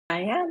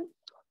I am.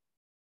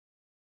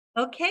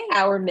 Okay.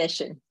 Our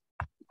mission.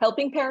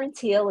 Helping Parents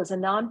Heal is a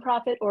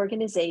nonprofit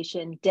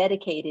organization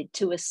dedicated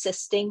to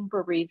assisting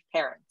bereaved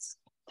parents.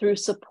 Through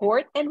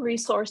support and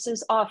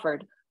resources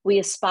offered, we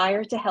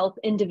aspire to help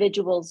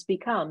individuals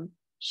become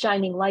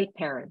shining light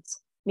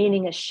parents,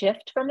 meaning a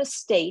shift from a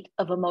state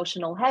of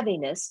emotional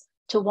heaviness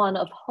to one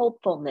of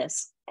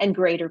hopefulness and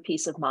greater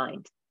peace of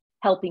mind.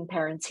 Helping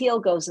Parents Heal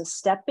goes a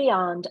step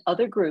beyond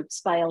other groups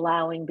by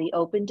allowing the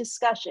open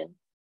discussion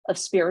of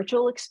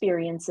spiritual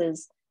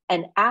experiences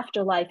and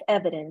afterlife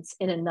evidence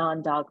in a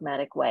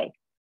non-dogmatic way.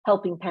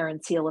 Helping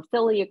Parents Heal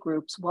affiliate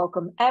groups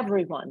welcome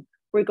everyone,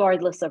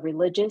 regardless of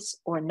religious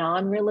or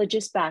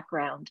non-religious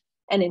background,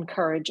 and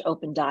encourage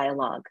open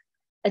dialogue.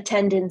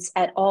 Attendance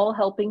at all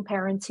Helping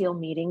Parents Heal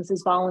meetings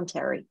is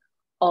voluntary.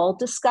 All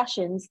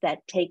discussions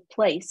that take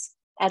place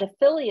at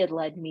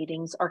affiliate-led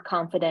meetings are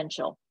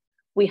confidential.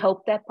 We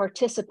hope that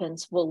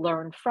participants will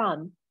learn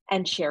from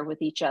and share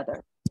with each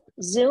other.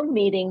 Zoom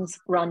meetings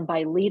run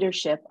by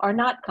leadership are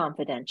not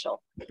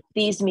confidential.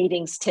 These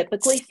meetings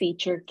typically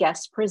feature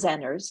guest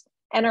presenters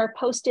and are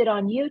posted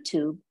on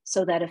YouTube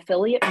so that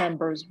affiliate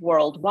members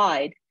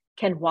worldwide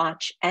can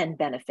watch and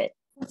benefit.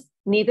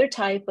 Neither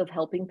type of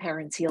Helping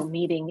Parents Heal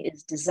meeting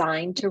is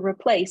designed to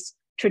replace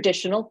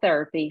traditional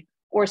therapy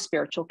or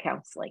spiritual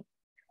counseling.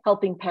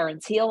 Helping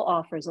Parents Heal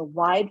offers a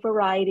wide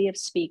variety of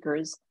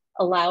speakers,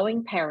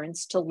 allowing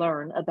parents to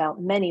learn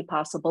about many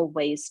possible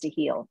ways to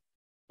heal.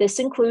 This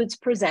includes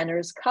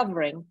presenters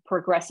covering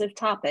progressive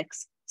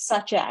topics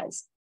such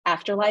as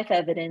afterlife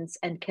evidence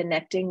and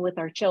connecting with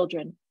our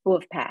children who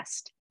have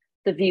passed.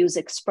 The views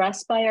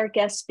expressed by our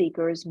guest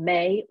speakers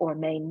may or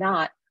may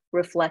not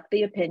reflect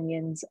the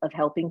opinions of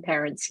Helping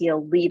Parents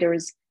Heal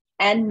leaders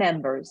and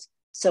members,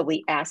 so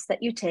we ask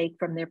that you take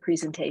from their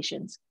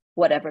presentations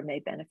whatever may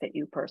benefit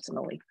you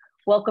personally.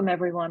 Welcome,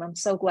 everyone. I'm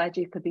so glad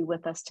you could be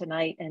with us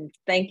tonight, and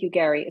thank you,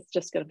 Gary. It's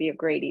just going to be a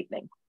great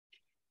evening.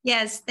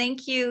 Yes,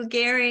 thank you,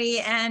 Gary,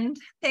 and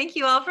thank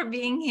you all for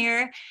being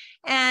here.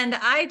 And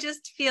I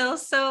just feel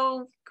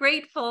so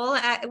grateful.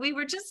 We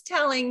were just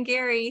telling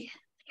Gary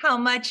how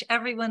much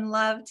everyone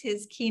loved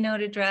his keynote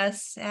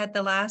address at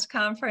the last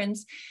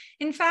conference.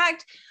 In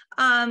fact,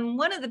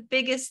 one of the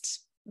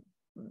biggest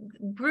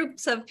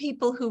groups of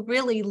people who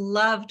really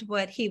loved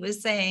what he was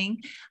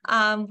saying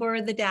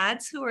were the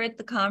dads who were at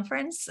the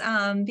conference,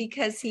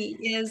 because he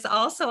is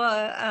also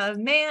a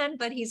man,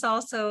 but he's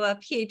also a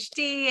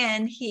PhD,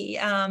 and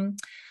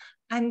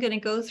I'm going to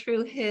go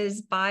through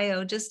his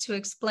bio just to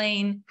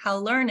explain how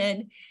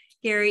learned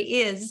Gary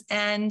is.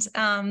 And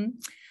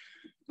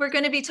we're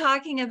going to be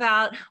talking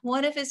about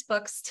one of his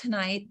books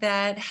tonight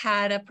that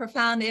had a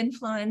profound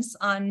influence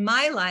on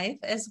my life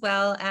as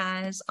well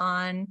as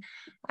on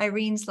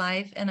Irene's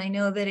life. And I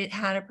know that it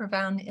had a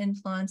profound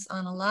influence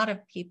on a lot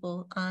of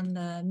people on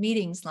the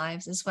meeting's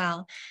lives as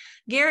well.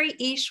 Gary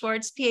E.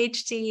 Schwartz,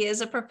 PhD,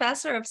 is a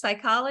professor of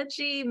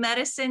psychology,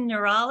 medicine,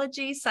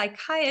 neurology,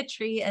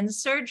 psychiatry, and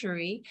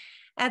surgery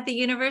at the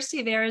University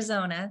of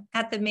Arizona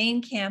at the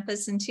main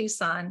campus in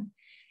Tucson.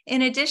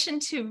 In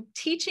addition to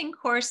teaching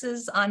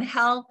courses on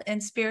health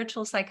and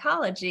spiritual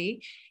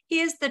psychology, he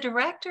is the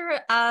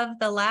director of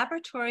the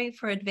Laboratory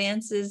for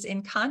Advances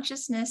in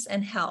Consciousness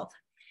and Health.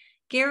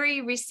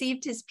 Gary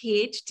received his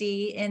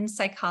PhD in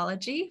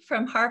psychology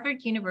from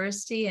Harvard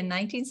University in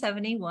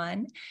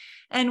 1971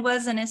 and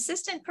was an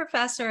assistant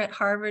professor at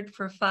Harvard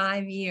for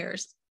 5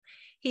 years.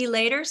 He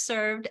later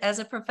served as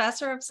a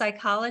professor of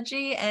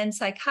psychology and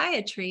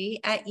psychiatry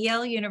at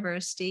Yale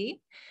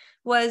University,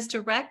 was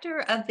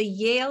director of the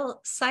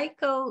Yale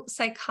Psycho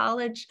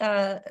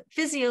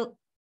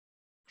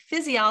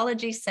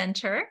Physiology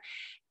Center,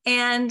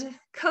 and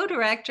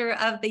co-director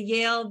of the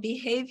Yale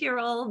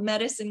Behavioral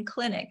Medicine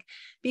Clinic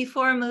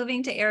before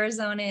moving to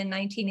Arizona in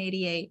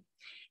 1988.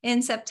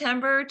 In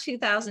September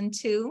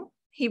 2002,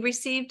 he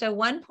received a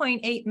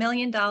 $1.8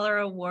 million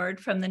award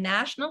from the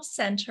National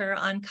Center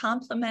on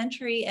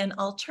Complementary and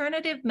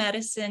Alternative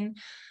Medicine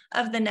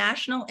of the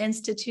National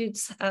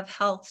Institutes of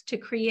Health to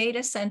create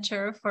a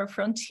center for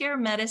frontier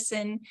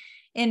medicine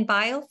in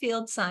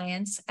Biofield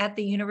Science at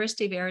the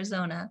University of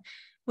Arizona,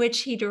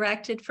 which he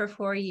directed for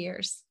 4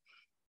 years.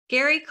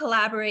 Gary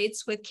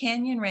collaborates with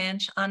Canyon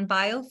Ranch on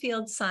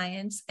Biofield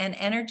Science and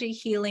energy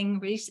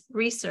healing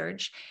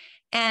research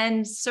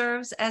and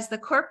serves as the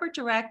corporate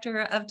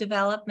director of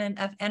development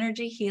of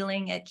energy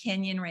healing at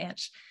Canyon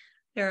Ranch.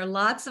 There are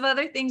lots of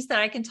other things that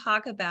I can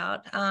talk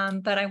about,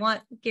 but I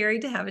want Gary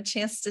to have a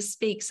chance to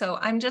speak. So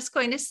I'm just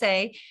going to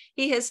say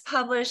he has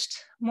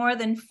published more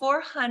than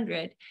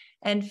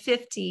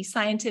 450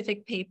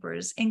 scientific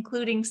papers,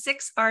 including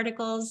 6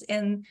 articles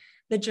in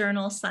the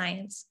journal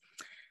Science.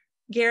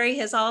 Gary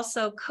has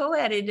also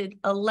co-edited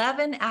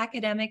 11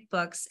 academic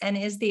books and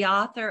is the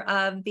author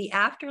of The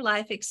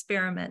Afterlife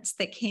Experiments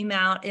that came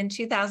out in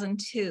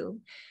 2002,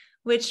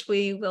 which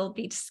we will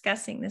be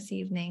discussing this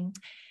evening.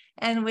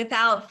 And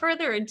without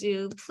further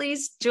ado,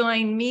 please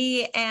join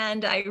me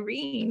and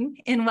Irene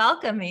in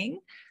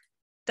welcoming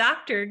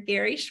Dr.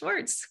 Gary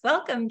Schwartz.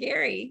 Welcome,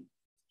 Gary.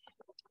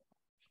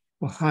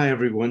 Well, hi,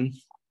 everyone.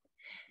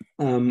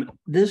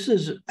 This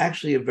is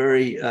actually a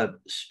very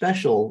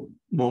special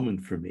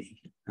moment for me.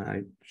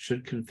 I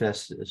should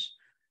confess this,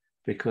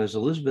 because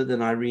Elizabeth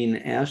and Irene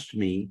asked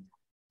me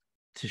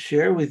to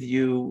share with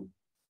you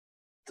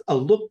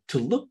to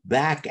look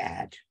back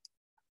at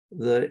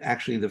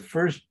the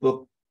first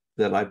book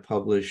that I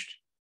published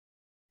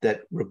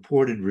that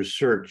reported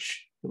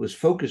research, that was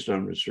focused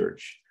on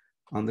research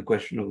on the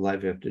question of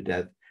life after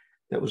death,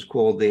 that was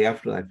called The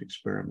Afterlife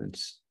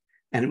Experiments.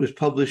 And it was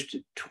published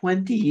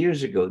 20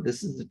 years ago.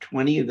 This is the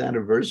 20th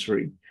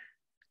anniversary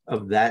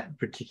of that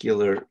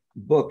particular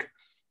book.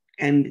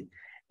 And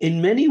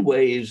in many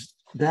ways,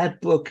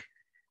 that book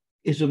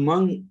is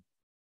among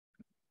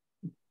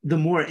the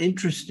more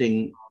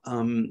interesting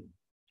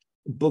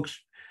books,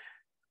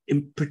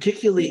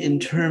 particularly in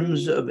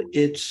terms of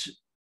its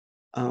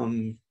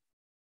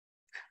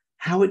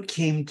how it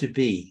came to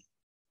be.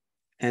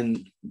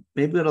 And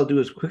maybe what I'll do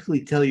is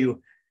quickly tell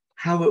you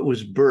how it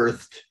was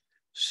birthed,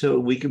 so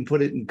we can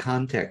put it in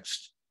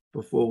context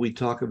before we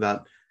talk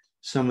about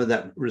some of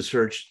that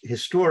research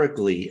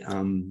historically,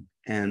 and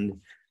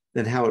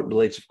then how it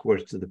relates, of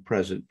course, to the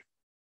present.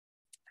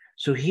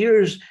 So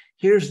here's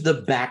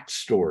the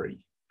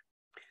backstory.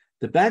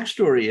 The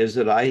backstory is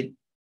that I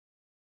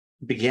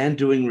began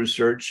doing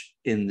research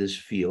in this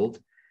field,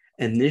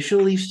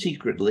 initially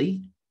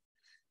secretly,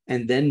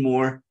 and then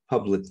more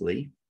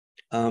publicly.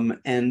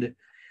 And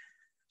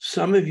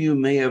some of you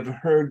may have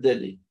heard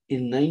that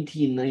in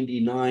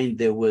 1999,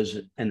 there was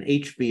an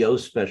HBO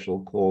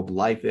special called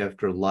Life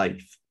After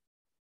Life,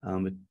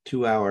 a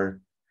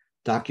 2-hour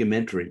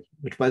documentary,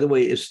 which, by the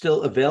way, is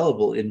still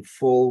available in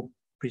full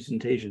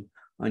presentation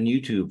on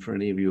YouTube for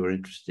any of you who are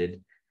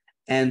interested.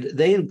 And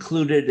they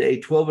included a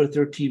 12 or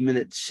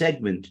 13-minute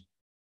segment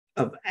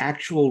of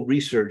actual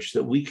research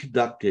that we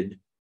conducted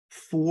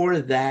for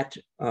that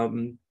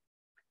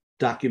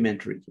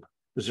documentary. It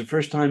was the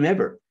first time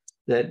ever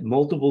that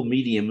multiple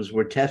mediums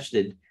were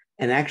tested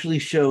and actually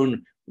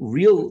shown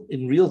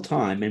in real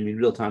time. I mean,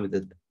 real time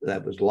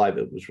that was live,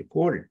 it was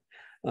recorded,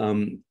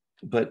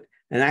 but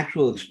an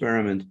actual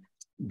experiment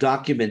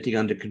documenting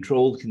under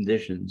controlled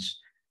conditions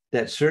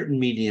that certain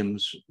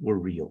mediums were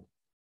real,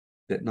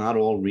 that not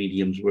all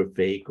mediums were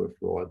fake or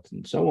frauds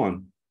and so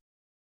on.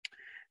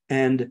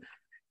 And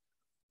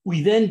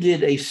we then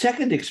did a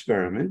second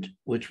experiment,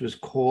 which was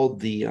called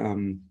the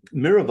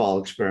Miraval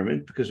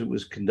experiment, because it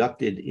was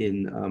conducted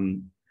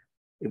in,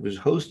 it was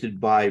hosted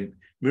by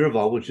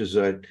Miraval, which is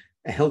a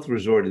health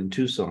resort in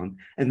Tucson.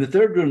 And the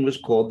third one was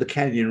called the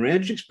Canyon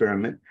Ranch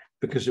experiment,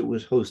 because it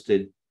was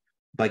hosted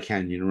by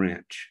Canyon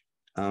Ranch.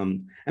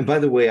 And by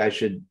the way, I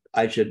should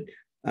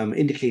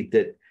indicate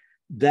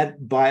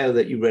that bio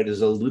that you read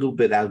is a little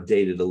bit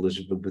outdated,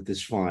 Elizabeth, but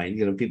it's fine.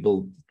 You know,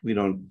 people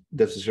don't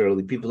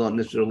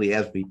necessarily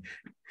ask me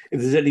if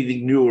there's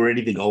anything new or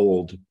anything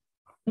old.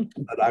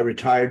 But I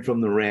retired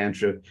from the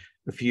ranch a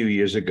few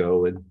years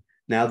ago, and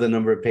now the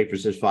number of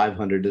papers is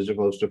 500 as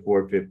opposed to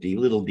 450,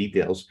 little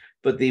details.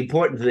 But the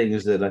important thing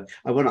is that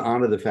I want to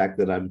honor the fact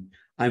that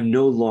I'm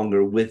no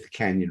longer with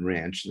Canyon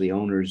Ranch. The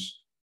owners,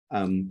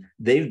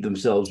 they've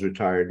themselves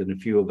retired, and a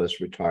few of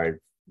us retired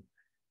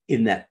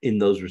in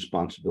those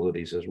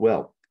responsibilities as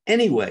well.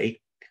 Anyway,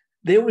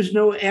 there was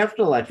no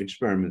Afterlife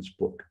Experiments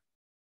book.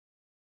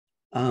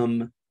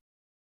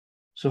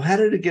 So how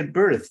did it get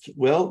birthed?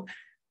 Well,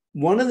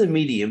 one of the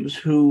mediums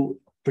who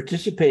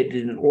participated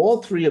in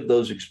all three of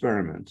those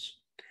experiments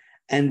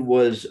and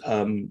was,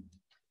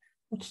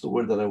 what's the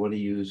word that I want to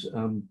use?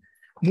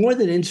 More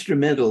than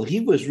instrumental, he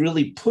was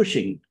really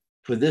pushing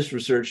for this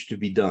research to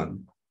be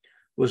done,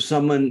 was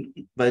someone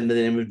by the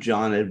name of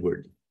John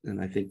Edward. And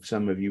I think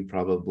some of you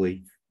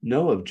probably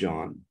know of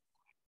John.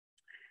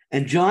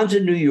 And John's a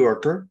New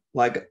Yorker,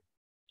 like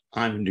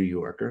I'm a New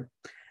Yorker.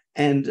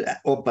 And,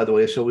 oh, by the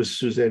way, so is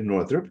Suzanne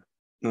Northrop.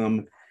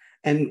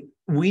 And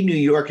we New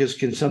Yorkers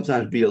can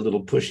sometimes be a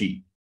little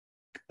pushy.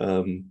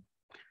 And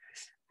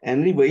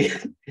anyway,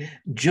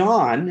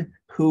 John,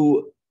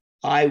 who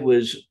I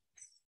was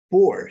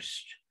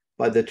forced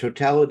by the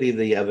totality of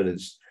the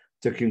evidence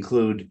to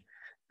conclude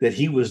that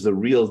he was the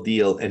real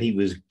deal and he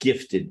was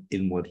gifted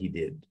in what he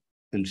did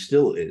and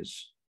still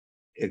is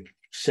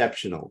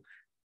exceptional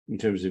in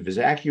terms of his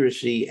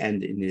accuracy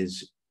and in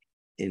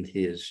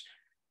his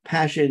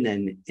passion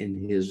and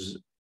in his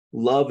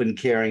love and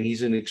caring.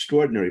 He's an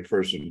extraordinary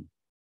person.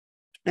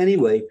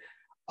 Anyway,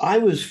 I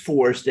was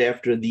forced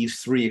after these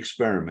three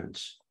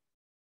experiments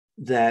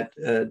that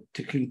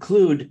to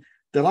conclude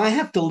that I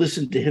have to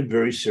listen to him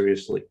very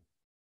seriously.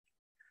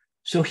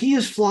 So he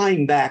is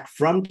flying back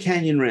from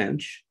Canyon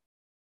Ranch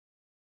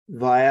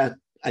via,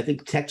 I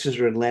think, Texas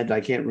or Atlanta,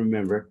 I can't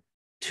remember,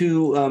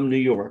 to New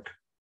York.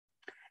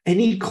 And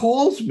he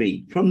calls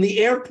me from the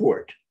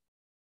airport.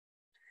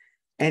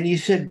 And he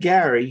said,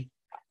 Gary,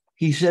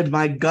 he said,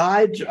 my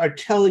guides are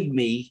telling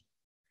me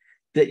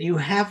that you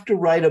have to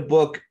write a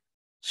book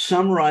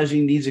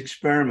summarizing these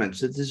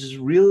experiments, that this is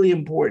really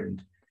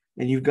important.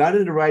 And you've got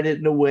to write it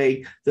in a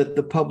way that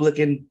the public,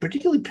 and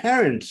particularly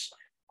parents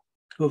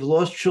who have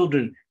lost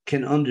children,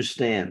 can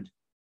understand.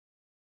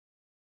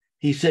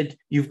 He said,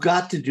 you've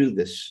got to do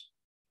this.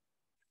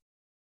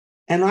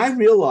 And I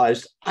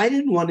realized I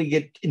didn't want to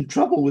get in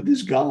trouble with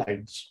his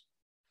guides.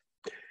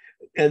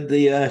 And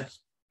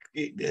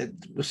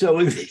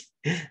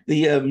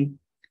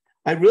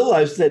I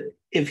realized that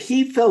if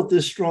he felt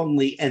this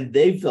strongly and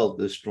they felt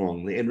this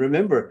strongly, and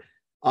remember,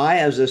 I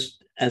as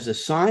a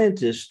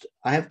scientist,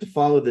 I have to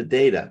follow the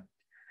data.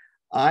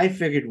 I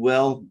figured,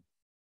 well,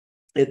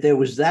 if there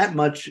was that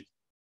much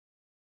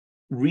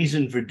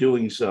reason for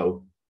doing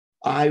so,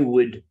 I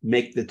would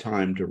make the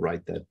time to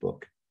write that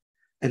book.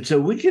 And so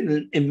we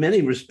can, in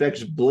many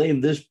respects,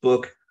 blame this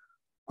book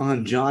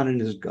on John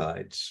and his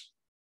guides.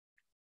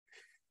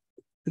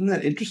 Isn't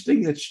that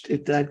interesting?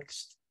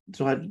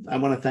 So I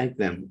want to thank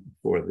them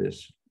for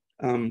this.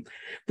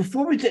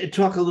 Before we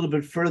talk a little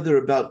bit further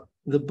about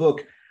the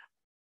book,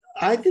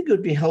 I think it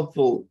would be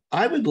helpful.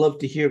 I would love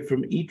to hear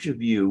from each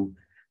of you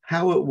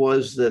how it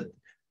was that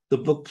the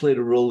book played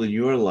a role in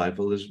your life,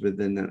 Elizabeth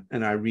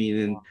and Irene,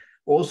 and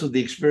also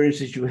the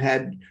experiences you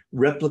had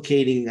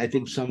replicating, I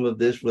think, some of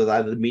this with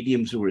either the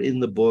mediums who were in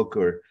the book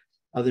or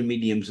other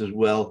mediums as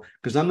well,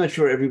 because I'm not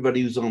sure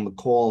everybody who's on the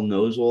call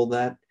knows all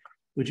that.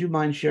 Would you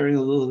mind sharing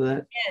a little of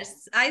that?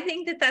 Yes, I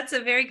think that that's a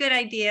very good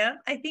idea.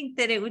 I think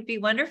that it would be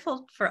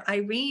wonderful for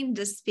Irene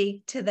to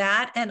speak to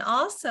that. And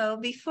also,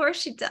 before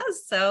she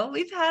does so,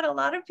 we've had a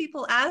lot of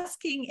people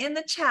asking in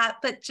the chat,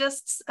 but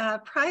just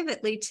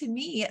privately to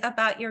me,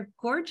 about your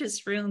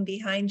gorgeous room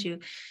behind you.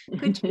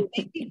 Could you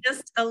maybe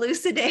just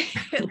elucidate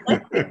and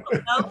let people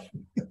know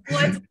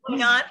what's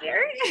going on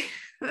there?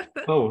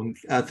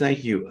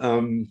 Thank you.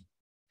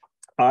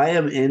 I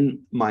am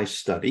in my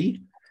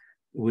study,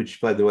 which,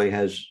 by the way,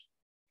 has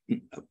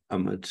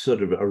a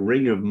sort of a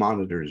ring of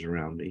monitors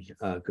around me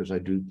because I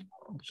do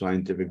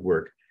scientific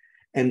work.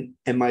 And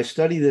my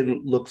study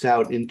then looks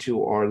out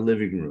into our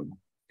living room.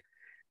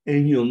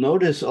 And you'll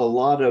notice a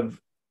lot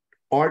of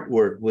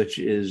artwork, which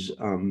is,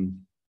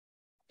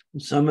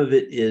 some of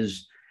it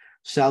is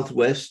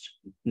Southwest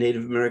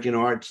Native American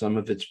art, some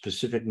of it's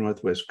Pacific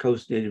Northwest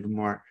Coast Native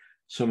art,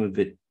 some of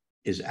it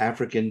is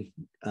African.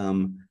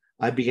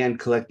 I began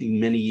collecting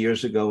many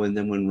years ago, and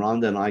then when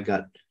Rhonda and I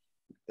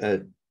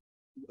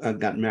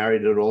got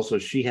married, and also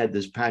she had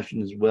this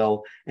passion as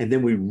well, and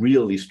then we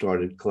really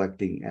started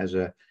collecting as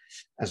a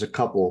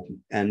couple.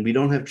 And we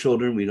don't have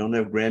children, we don't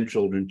have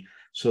grandchildren,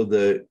 so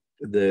the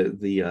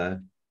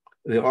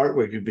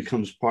artwork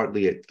becomes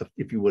partly,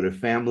 if you would, a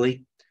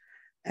family.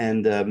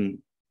 And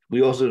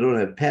we also don't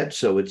have pets,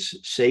 so it's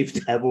safe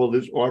to have all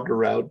this art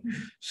around.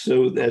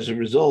 So as a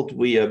result,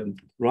 we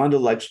Rhonda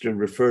likes to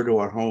refer to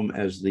our home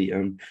as the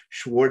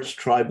Schwartz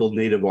Tribal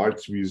Native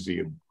Arts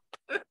Museum.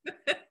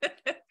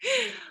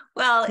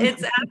 Well,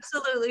 it's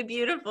absolutely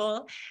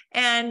beautiful.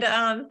 And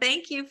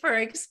thank you for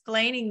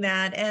explaining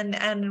that. And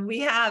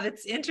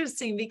it's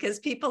interesting because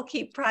people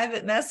keep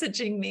private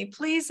messaging me,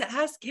 please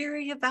ask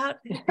Gary about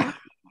it.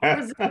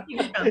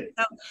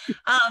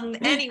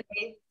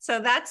 Anyway, so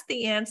that's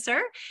the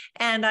answer.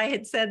 And I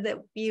had said that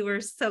you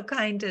were so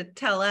kind to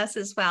tell us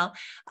as well.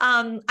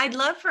 I'd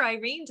love for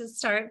Irene to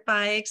start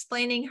by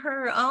explaining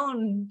her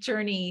own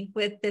journey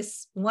with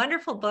this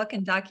wonderful book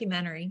and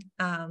documentary.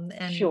 And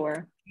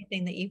Sure.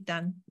 Everything that you've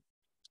done.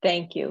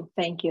 Thank you.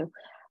 Thank you.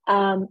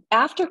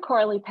 After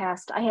Carly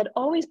passed, I had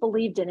always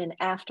believed in an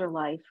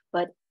afterlife,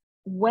 but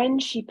when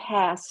she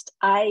passed,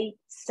 I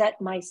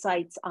set my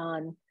sights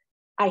on,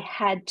 I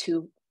had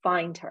to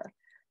find her.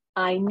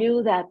 I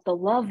knew that the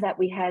love that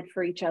we had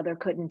for each other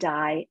couldn't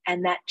die,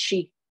 and that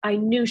I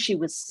knew she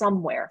was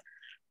somewhere.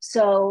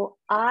 So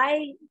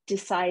I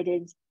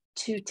decided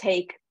to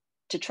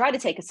try to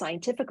take a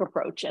scientific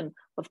approach. And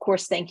of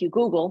course, thank you,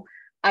 Google.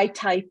 I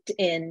typed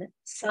in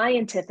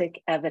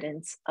scientific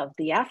evidence of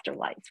the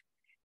afterlife,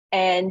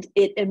 and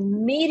it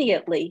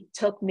immediately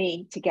took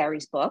me to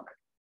Gary's book.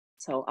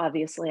 So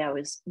obviously I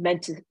was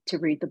meant to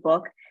read the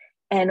book,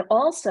 and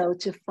also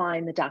to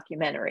find the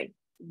documentary.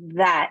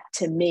 That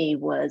to me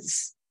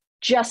was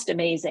just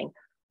amazing.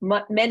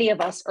 Many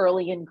of us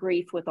early in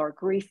grief with our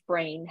grief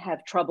brain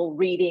have trouble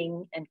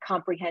reading and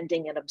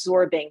comprehending and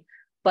absorbing,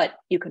 but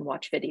you can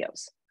watch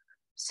videos.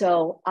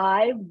 So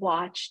I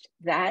watched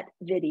that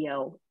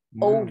video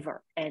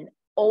over and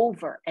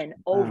over and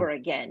over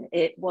again.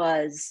 It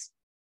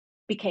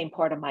became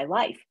part of my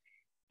life,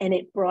 and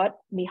it brought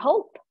me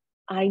hope.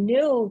 I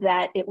knew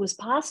that it was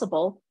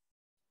possible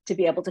to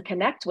be able to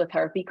connect with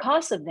her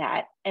because of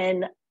that.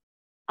 And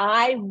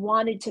I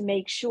wanted to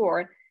make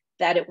sure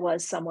that it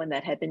was someone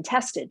that had been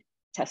tested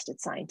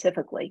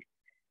scientifically.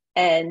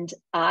 And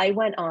I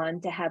went on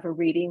to have a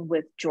reading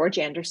with George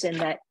Anderson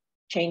that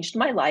changed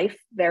my life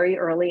very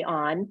early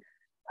on.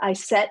 I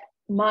set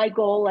my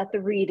goal at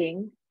the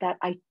reading that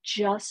I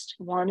just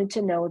wanted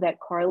to know that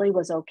Carly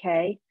was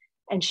okay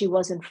and she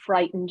wasn't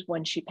frightened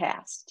when she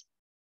passed.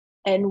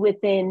 And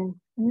within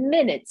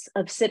minutes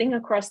of sitting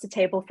across the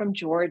table from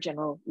George in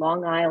a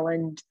Long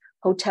Island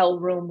hotel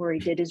room where he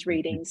did his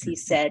readings, he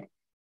said,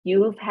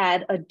 "You've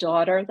had a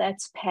daughter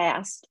that's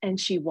passed and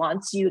she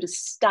wants you to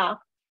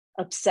stop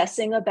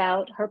obsessing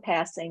about her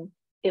passing.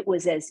 It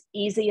was as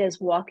easy as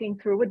walking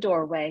through a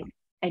doorway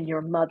and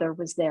your mother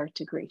was there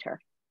to greet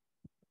her."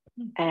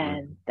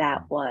 And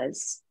that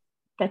was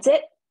that's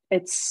it.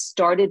 It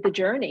started the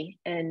journey.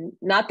 And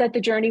not that the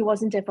journey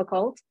wasn't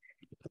difficult,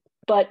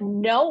 but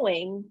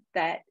knowing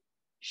that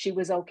she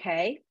was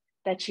okay,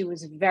 that she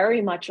was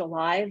very much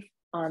alive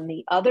on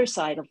the other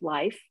side of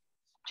life,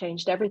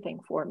 changed everything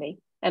for me.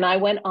 And I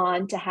went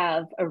on to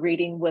have a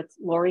reading with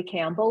Laurie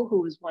Campbell,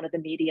 who was one of the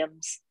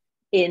mediums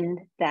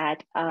in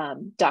that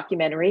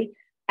documentary,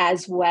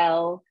 as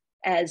well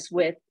as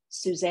with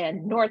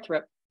Suzanne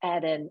Northrup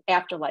at an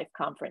afterlife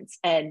conference.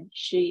 And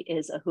she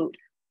is a hoot.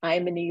 I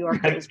am a New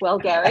Yorker as well,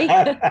 Gary.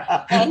 Yes.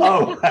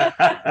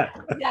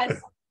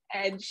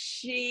 And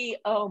she,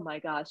 oh my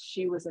gosh,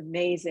 she was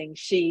amazing.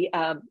 She,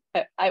 I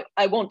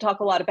won't talk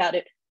a lot about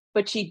it,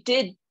 but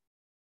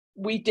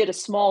we did a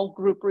small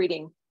group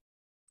reading,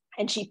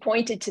 and she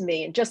pointed to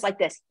me and just like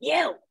this,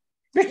 you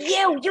got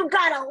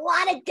a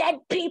lot of dead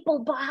people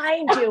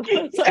behind you.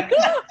 It's like,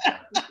 a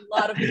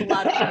lot of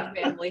my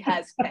family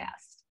has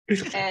passed.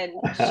 And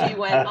she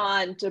went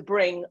on to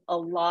bring a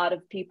lot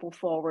of people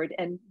forward.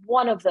 And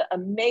one of the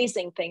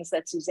amazing things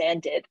that Suzanne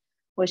did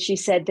was she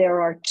said, there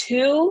are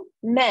two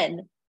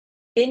men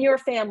in your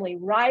family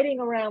riding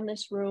around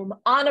this room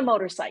on a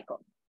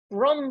motorcycle,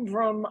 vroom,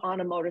 vroom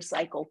on a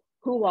motorcycle.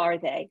 Who are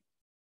they?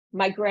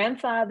 My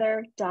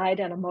grandfather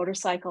died in a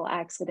motorcycle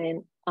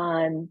accident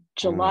on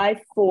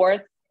July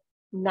 4th,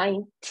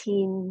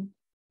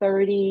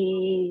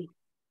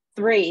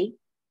 1933.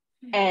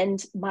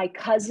 And my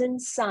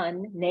cousin's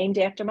son, named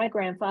after my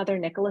grandfather,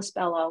 Nicholas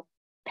Bello,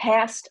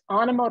 passed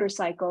on a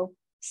motorcycle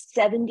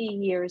 70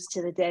 years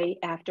to the day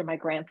after my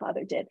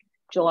grandfather did,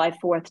 July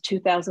 4th,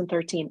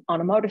 2013,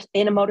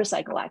 in a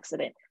motorcycle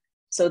accident.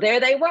 So there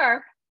they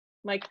were,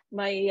 my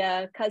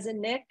cousin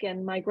Nick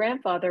and my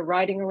grandfather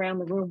riding around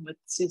the room with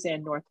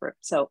Suzanne Northrup.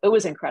 So it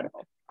was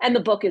incredible. And the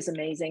book is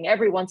amazing.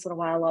 Every once in a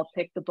while, I'll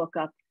pick the book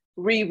up,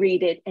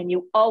 reread it, and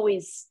you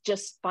always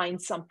just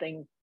find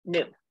something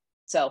new.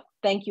 So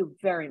thank you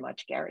very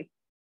much, Gary.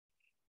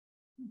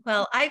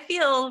 Well, I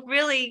feel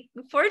really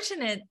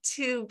fortunate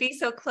to be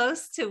so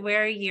close to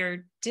where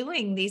you're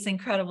doing these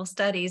incredible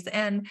studies.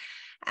 And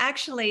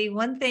actually,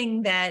 one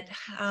thing that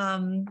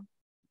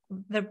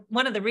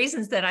one of the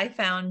reasons that I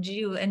found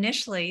you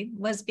initially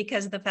was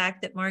because of the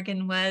fact that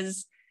Morgan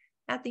was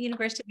at the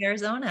University of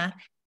Arizona,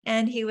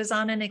 and he was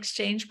on an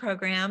exchange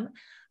program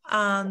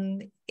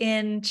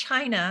in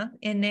China,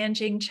 in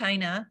Nanjing,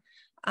 China,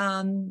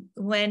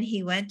 when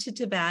he went to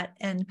Tibet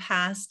and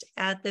passed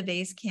at the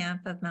base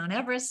camp of Mount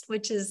Everest,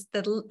 which is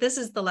this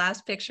is the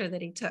last picture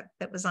that he took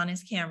that was on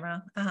his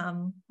camera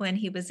when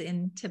he was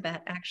in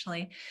Tibet,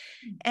 actually.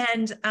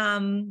 And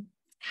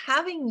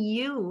having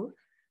you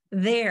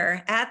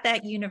there at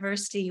that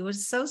university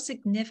was so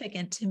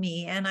significant to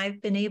me. And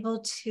I've been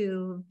able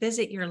to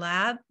visit your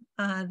lab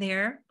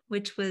there,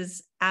 which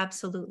was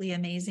absolutely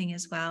amazing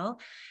as well.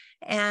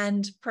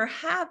 And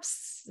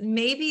perhaps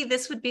maybe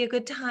this would be a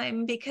good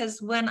time,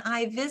 because when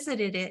I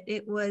visited it,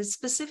 it was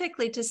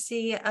specifically to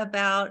see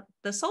about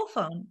the soul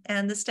phone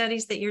and the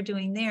studies that you're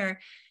doing there.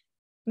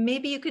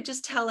 Maybe you could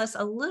just tell us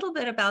a little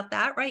bit about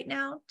that right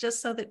now,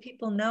 just so that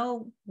people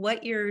know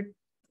what you're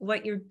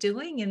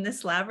doing in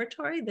this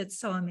laboratory that's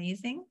so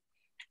amazing.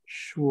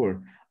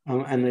 Sure.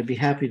 And I'd be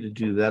happy to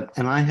do that.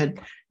 And I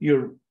had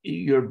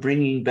you're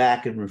bringing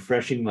back and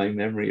refreshing my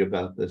memory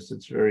about this.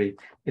 It's very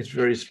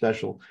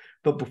special.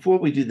 But before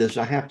we do this,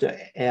 I have to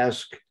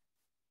ask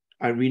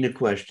Irene a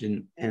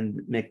question and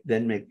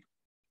then make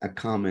a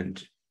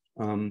comment.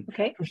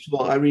 Okay. First of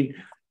all, Irene,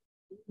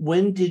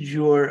 when did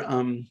your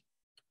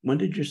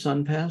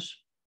son pass?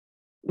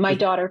 My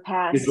daughter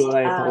passed. Your daughter,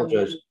 I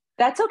apologize.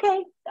 That's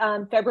okay.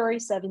 February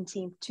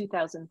 17th,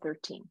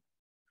 2013.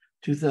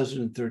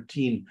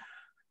 2013.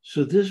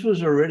 So this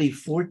was already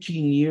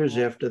 14 years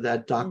after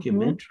that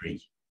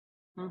documentary.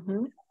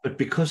 Mm-hmm. But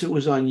because it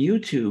was on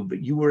YouTube,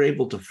 you were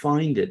able to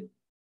find it.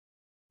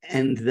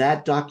 And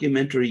that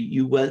documentary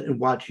you went and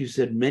watched, you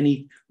said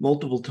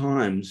multiple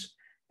times,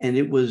 and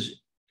it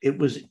was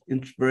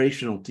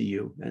inspirational to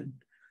you. And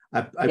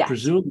I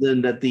presume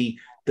then that the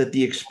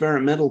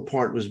experimental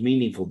part was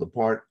meaningful, the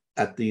part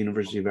at the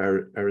University of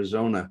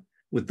Arizona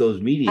with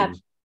those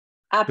mediums.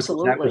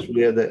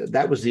 Absolutely.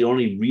 That was the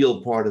only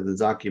real part of the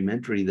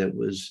documentary that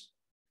was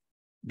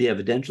the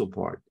evidential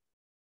part.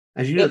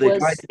 As you know,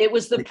 it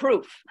was the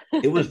proof.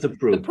 It was the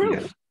proof. The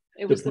proof. Yes.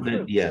 It was the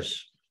proof.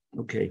 Yes.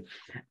 Okay.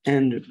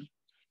 And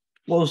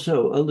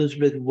also,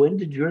 Elizabeth, when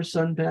did your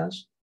son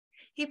pass?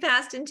 He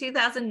passed in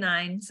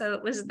 2009. So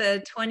it was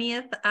the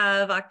 20th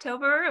of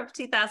October of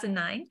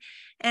 2009.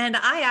 And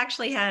I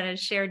actually had a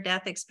shared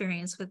death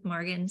experience with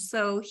Morgan.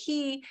 So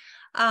he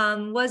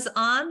was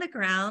on the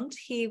ground.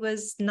 He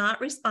was not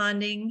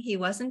responding. He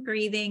wasn't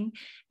breathing,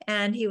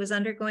 and he was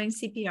undergoing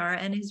CPR.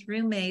 And his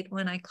roommate,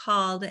 when I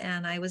called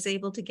and I was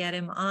able to get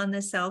him on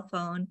the cell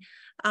phone,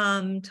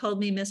 told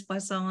me, Miss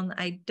Poisson,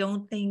 I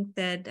don't think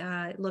that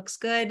it looks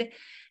good.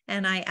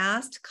 And I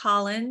asked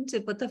Colin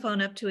to put the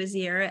phone up to his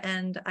ear,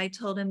 and I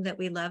told him that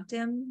we loved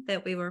him,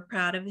 that we were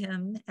proud of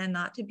him, and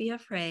not to be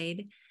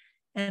afraid.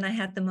 And I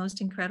had the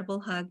most incredible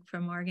hug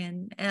from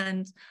Morgan.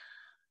 And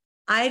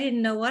I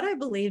didn't know what I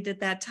believed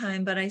at that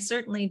time, but I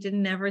certainly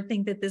didn't ever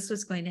think that this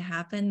was going to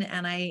happen.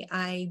 And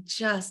I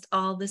just,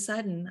 all of a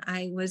sudden,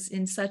 I was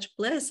in such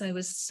bliss. I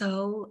was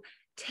so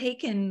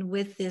taken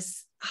with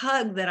this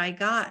hug that I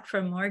got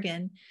from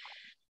Morgan.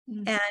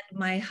 And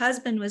my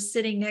husband was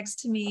sitting next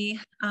to me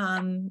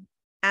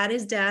at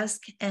his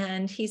desk,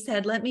 and he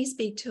said, "Let me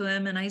speak to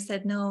him." And I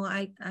said, "No,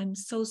 I'm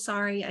so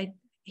sorry.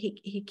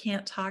 He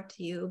can't talk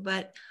to you."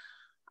 But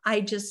I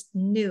just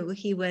knew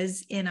he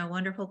was in a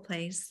wonderful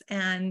place.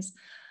 And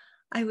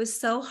I was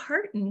so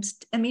heartened.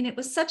 I mean, it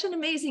was such an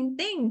amazing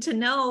thing to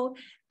know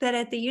that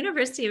at the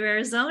University of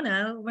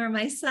Arizona, where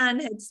my son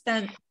had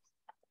spent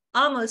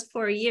almost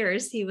 4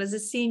 years, he was a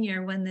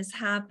senior when this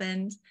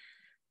happened,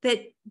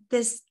 that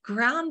this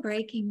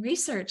groundbreaking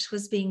research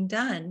was being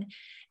done.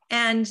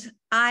 And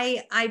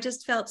I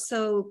just felt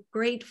so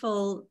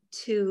grateful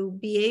to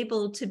be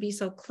able to be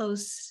so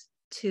close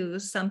to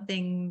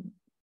something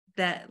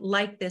that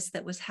like this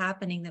that was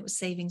happening, that was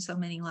saving so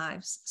many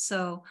lives.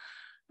 So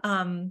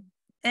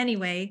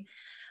anyway,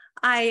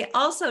 I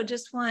also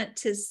just want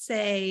to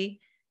say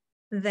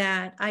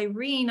that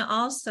Irene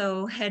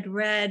also had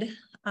read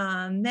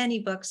many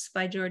books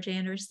by George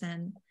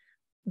Anderson,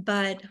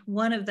 but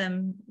one of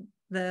them,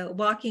 the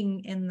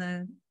Walking in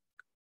the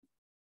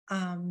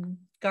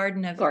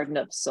Garden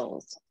of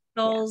Souls,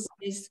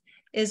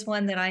 is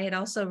one that I had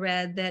also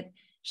read, that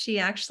she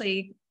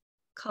actually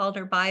called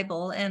her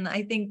Bible. And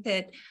I think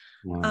that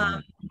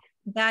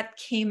that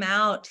came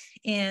out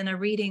in a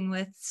reading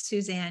with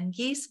Suzanne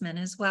Giesemann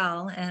as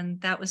well.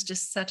 And that was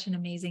just such an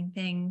amazing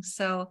thing.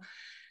 So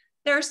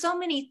there are so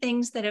many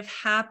things that have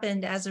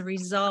happened as a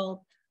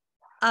result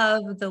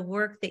of the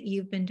work that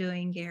you've been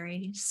doing,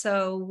 Gary.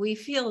 So we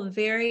feel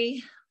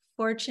very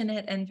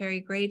fortunate and very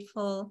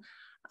grateful.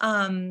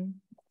 And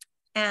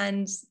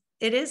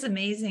it is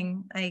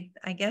amazing.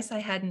 I guess I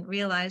hadn't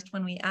realized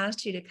when we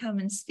asked you to come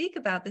and speak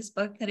about this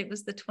book that it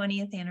was the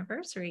 20th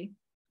anniversary,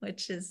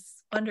 which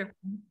is wonderful.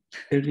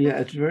 Yeah,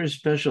 it's very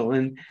special.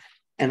 And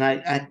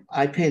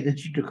I pay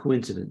attention to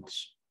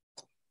coincidence.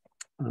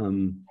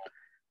 And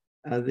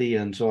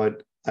so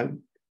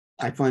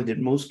I find it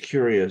most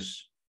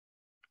curious,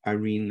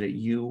 Irene,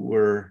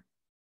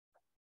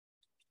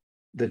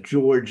 that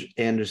George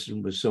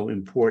Anderson was so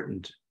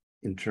important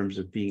in terms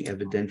of being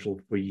evidential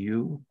for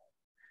you,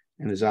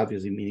 and is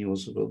obviously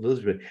meaningless for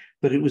Elizabeth.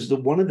 But it was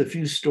one of the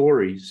few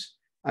stories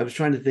I was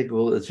trying to think,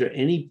 well, is there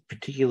any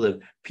particular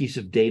piece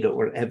of data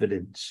or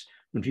evidence?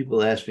 When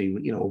people ask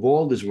me, of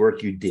all this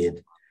work you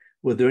did,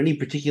 were there any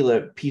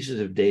particular pieces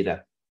of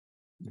data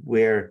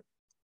where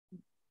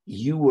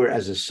you were,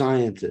 as a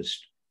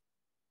scientist,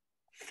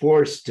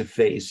 forced to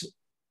face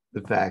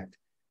the fact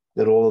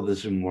that all of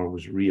this and more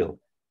was real?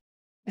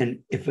 And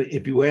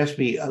if you ask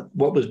me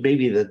what was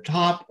maybe the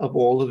top of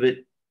all of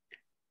it,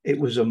 it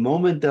was a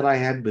moment that I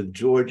had with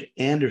George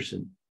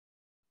Anderson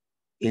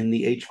in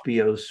the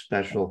HBO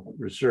special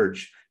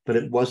Research, but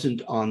it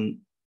wasn't on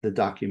the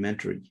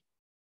documentary.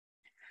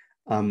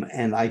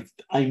 And I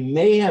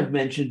may have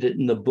mentioned it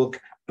in the book,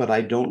 but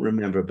I don't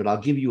remember. But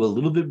I'll give you a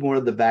little bit more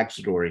of the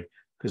backstory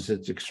because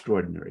it's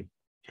extraordinary.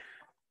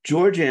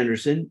 George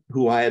Anderson,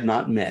 who I had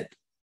not met,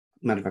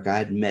 matter of fact, I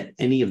hadn't met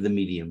any of the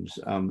mediums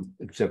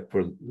except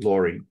for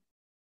Laurie.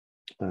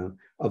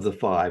 Of the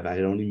five, I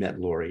had only met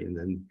Laurie, and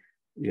then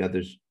the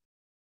others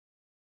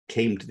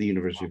came to the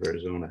University of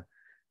Arizona.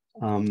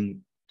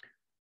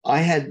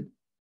 I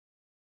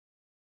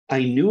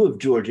knew of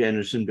George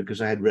Anderson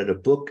because I had read a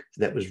book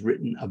that was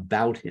written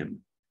about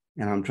him,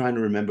 and I'm trying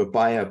to remember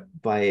by a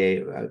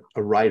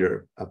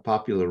writer, a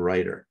popular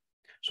writer.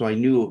 So I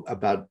knew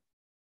about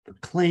the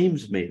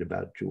claims made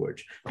about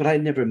George, but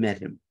I'd never met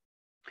him.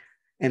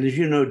 And as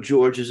you know,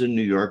 George is a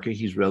New Yorker.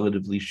 He's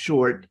relatively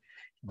short,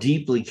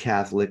 deeply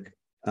Catholic,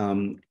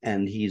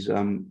 and he's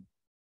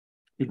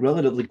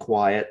relatively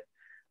quiet.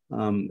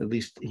 At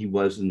least he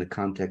was in the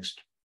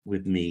context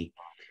with me.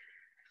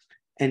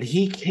 And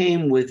he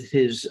came with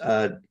his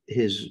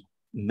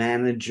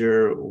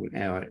manager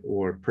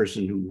or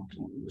person who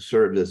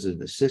served as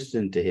an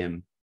assistant to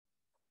him.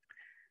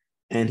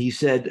 And he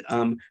said,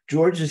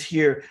 George is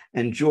here,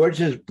 and George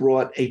has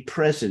brought a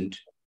present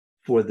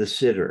for the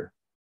sitter,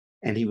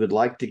 and he would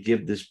like to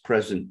give this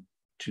present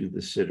to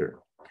the sitter.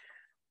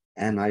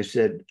 And I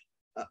said,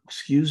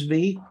 excuse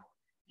me,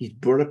 he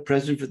brought a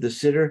present for the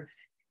sitter?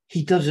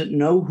 He doesn't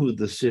know who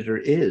the sitter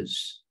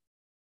is.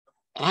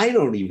 I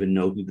don't even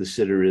know who the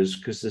sitter is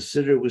because the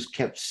sitter was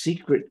kept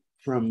secret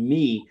from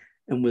me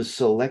and was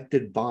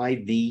selected by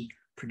the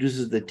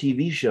producers of the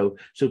TV show.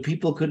 So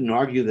people couldn't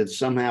argue that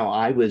somehow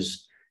I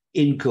was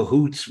in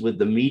cahoots with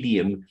the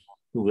medium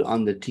who was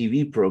on the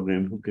TV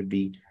program who could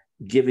be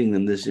giving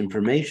them this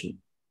information.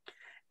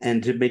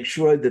 And to make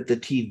sure that the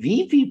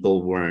TV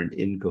people weren't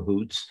in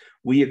cahoots,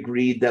 we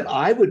agreed that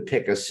I would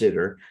pick a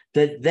sitter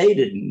that they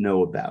didn't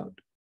know about,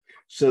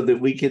 so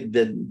that we could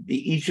then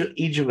each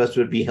of us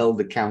would be held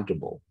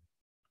accountable.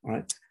 All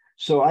right.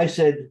 So I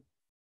said,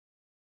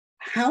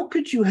 how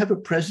could you have a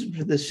present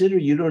for the sitter?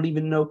 You don't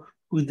even know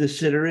who the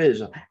sitter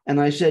is. And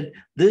I said,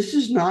 this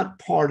is not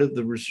part of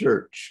the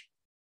research.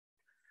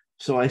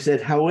 So I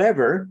said,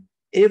 however,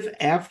 if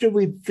after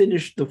we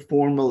finished the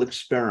formal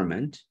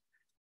experiment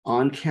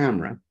on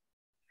camera,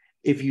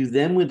 if you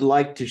then would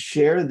like to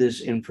share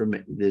this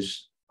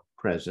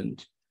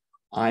present,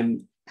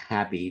 I'm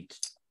happy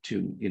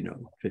to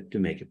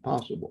make it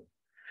possible.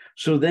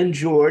 So then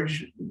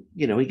George,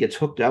 he gets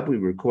hooked up. We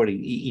were recording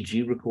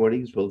EEG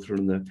recordings, both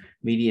from the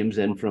mediums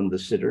and from the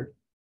sitter.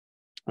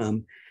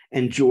 And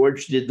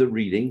George did the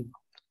reading.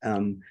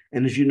 And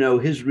as you know,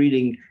 his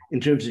reading in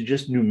terms of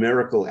just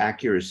numerical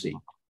accuracy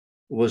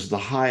was the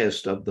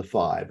highest of the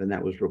 5, and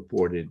that was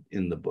reported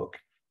in the book.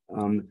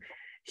 After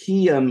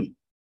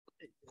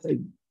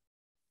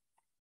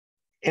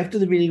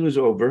the meeting was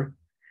over,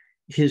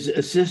 his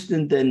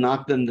assistant then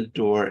knocked on the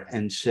door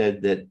and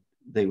said that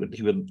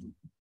he would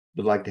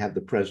like to have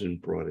the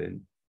president brought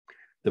in.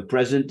 The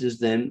president is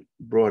then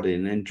brought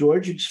in, and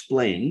George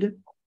explained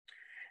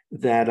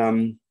that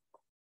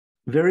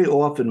very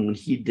often when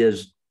he did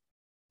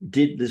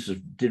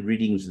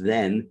readings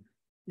then,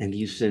 and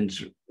he's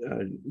since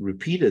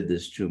repeated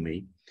this to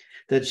me,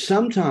 that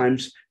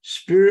sometimes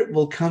spirit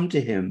will come to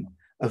him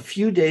a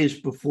few days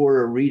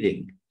before a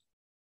reading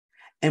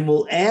and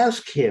will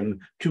ask him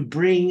to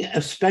bring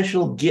a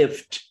special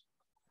gift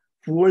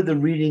for the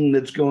reading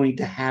that's going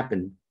to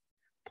happen,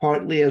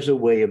 partly as a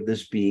way of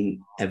this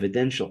being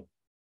evidential.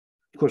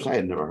 Of course, I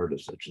had never heard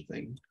of such a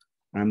thing.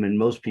 I mean,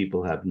 most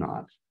people have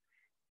not.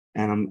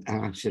 And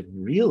I said,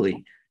 really?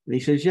 And he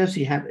says, yes,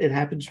 it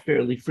happens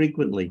fairly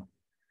frequently.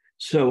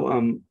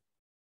 So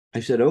I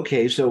said,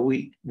 okay. So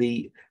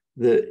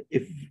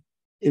if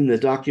in the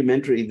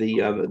documentary,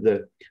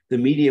 the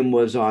medium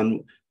was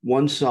on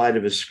one side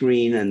of a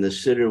screen and the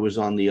sitter was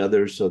on the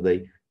other, so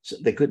they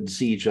couldn't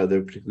see each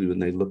other, particularly when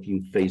they're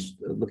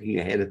looking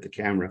ahead at the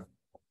camera.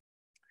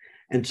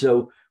 And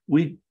so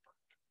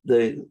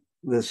the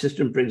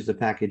system brings the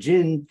package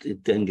in.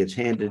 It then gets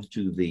handed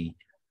to the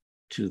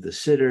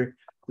sitter.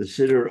 The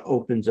sitter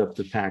opens up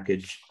the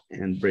package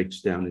and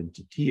breaks down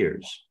into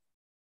tears.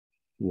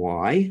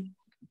 Why?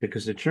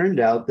 Because it turned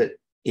out that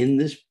in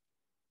this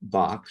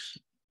box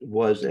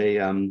was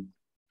in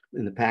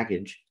the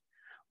package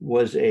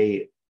was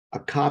a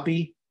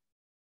copy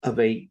of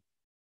a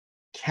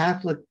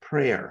Catholic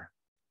prayer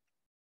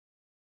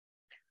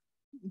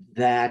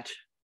that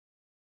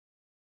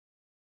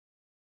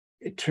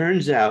it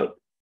turns out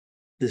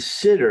the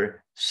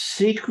sitter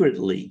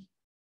secretly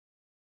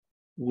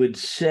would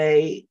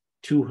say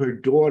to her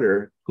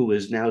daughter, who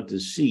is now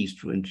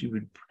deceased, when she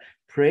would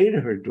pray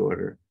to her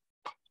daughter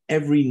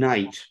every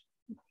night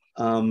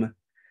in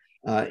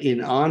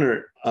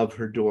honor of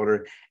her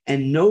daughter.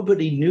 And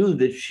nobody knew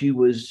that she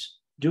was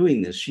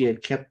doing this. She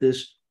had kept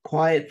this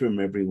quiet from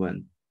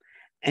everyone.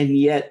 And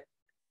yet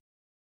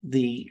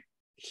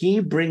he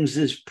brings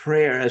this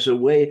prayer as a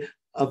way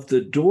of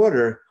the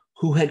daughter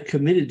who had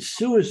committed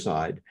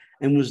suicide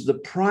and was the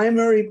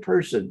primary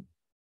person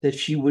that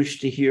she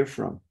wished to hear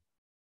from,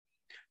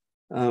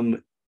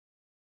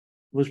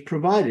 was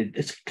provided.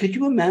 Could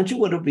you imagine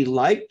what it would be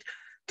like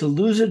to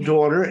lose a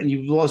daughter, and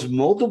you've lost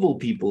multiple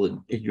people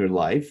in your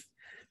life,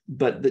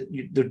 but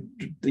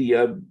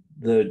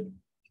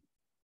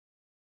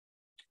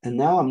and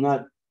now I'm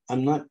not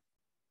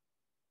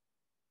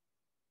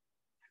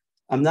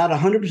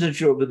 100%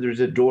 sure whether there's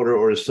a daughter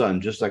or a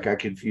son, just like I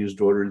confused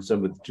daughter and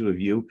son with the two of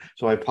you.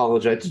 So I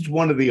apologize. It's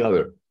one or the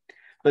other.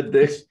 But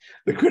the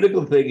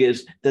critical thing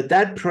is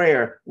that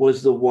prayer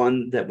was the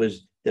one that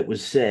was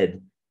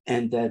said,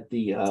 and that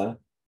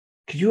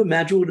could you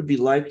imagine what it'd be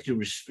like to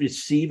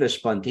receive a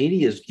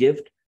spontaneous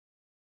gift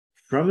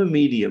from a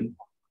medium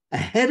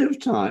ahead of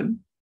time,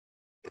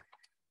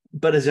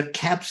 but as a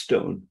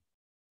capstone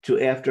to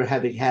after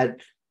having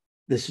had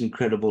this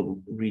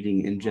incredible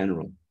reading in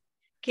general?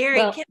 Gary,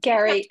 well,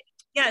 Gary,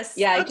 yes.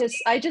 Yeah, okay.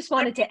 I just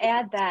wanted to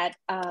add that,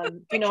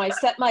 I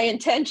set my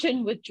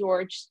intention with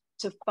George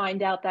to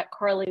find out that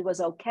Carly was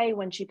okay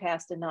when she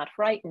passed and not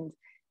frightened.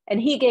 And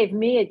he gave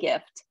me a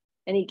gift,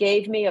 and he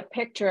gave me a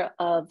picture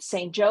of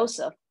St.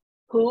 Joseph,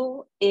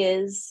 who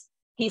is,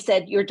 he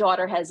said, your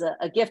daughter has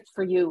a gift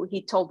for you.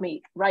 He told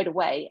me right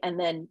away, and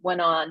then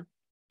went on.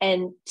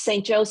 And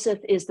St. Joseph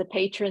is the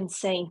patron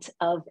saint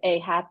of a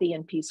happy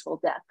and peaceful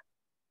death.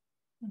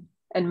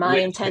 And my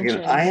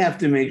intention. I have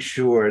to make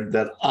sure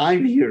that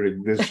I'm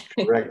hearing this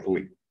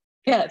correctly.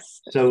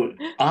 Yes. So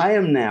I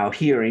am now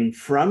hearing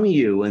from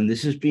you, and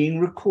this is being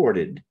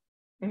recorded,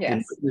 yes,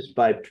 and witnessed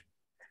by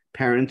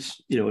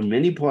parents, in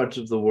many parts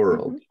of the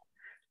world. Mm-hmm.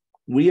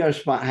 We are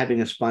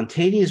having a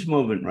spontaneous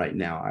moment right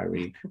now,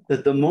 Irene,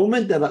 that the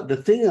moment that the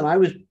thing that I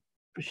was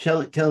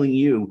telling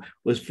you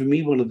was, for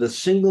me, one of the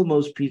single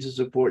most pieces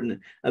of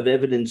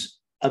evidence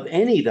of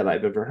any that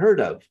I've ever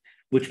heard of,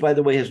 which, by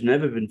the way, has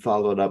never been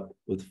followed up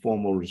with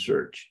formal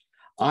research.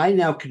 I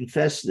now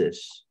confess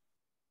this,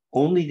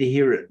 only to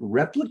hear it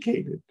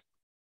replicated.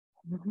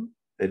 Mm-hmm.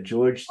 That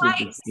George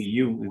did this to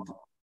you.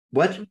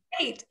 What?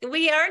 Wait,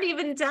 we aren't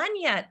even done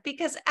yet,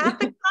 because at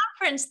the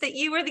conference that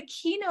you were the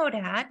keynote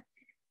at,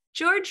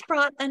 George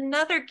brought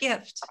another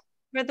gift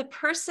for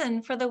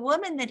the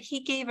woman that he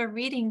gave a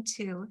reading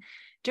to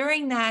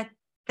during that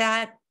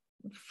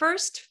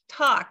first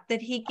talk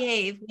that he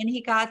gave when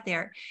he got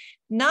there.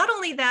 Not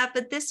only that,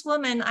 but this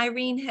woman,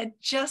 Irene, had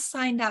just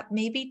signed up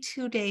maybe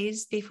 2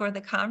 days before the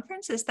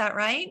conference. Is that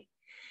right?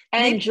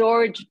 And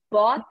George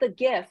bought the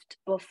gift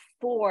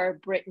before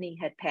Brittany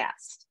had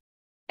passed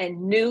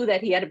and knew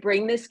that he had to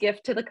bring this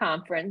gift to the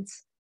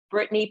conference.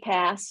 Brittany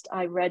passed.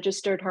 I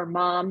registered her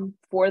mom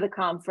for the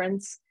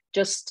conference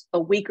just a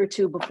week or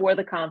two before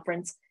the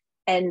conference.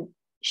 And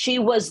she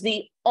was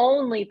the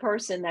only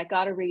person that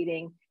got a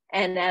reading.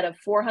 And out of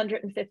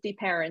 450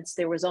 parents,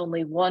 there was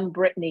only one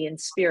Brittany in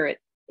spirit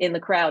in the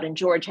crowd, and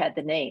George had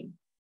the name.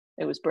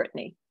 It was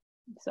Brittany.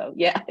 So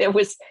yeah, it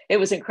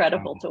was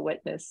incredible to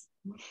witness.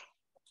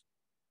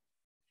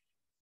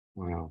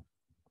 Wow.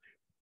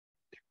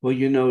 Well,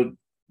 you know,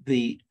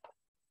 the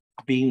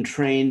being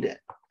trained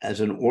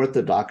as an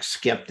Orthodox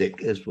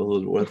skeptic as well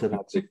as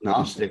Orthodox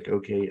agnostic,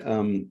 okay,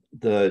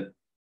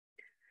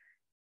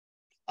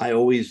 I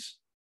always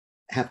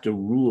have to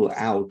rule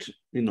out,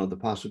 you know, the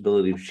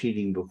possibility of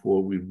cheating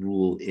before we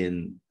rule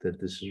in that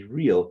this is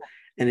real.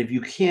 And if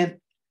you can't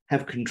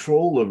have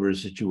control over a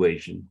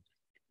situation,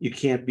 you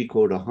can't be,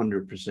 quote,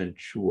 100%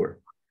 sure.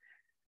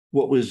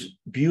 What was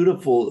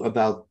beautiful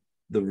about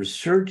the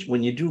research,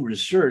 when you do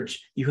research,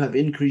 you have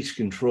increased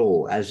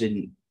control, as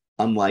in,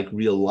 unlike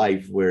real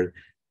life where,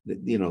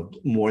 you know,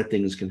 more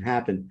things can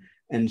happen.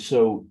 And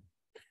so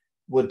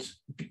what's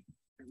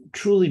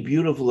truly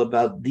beautiful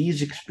about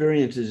these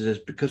experiences is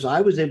because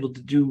I was able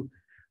to do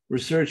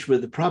research where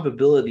the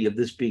probability of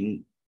this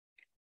being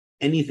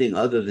anything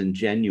other than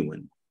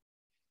genuine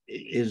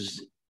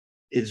is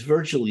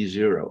virtually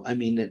zero. I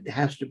mean, it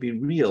has to be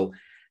real.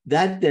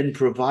 That then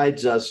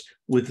provides us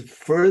with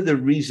further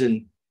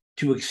reason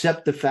to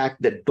accept the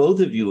fact that both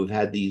of you have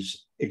had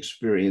these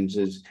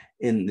experiences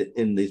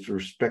in this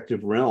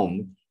respective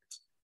realm,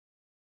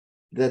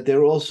 that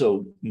they're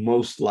also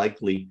most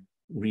likely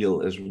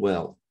real as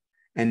well.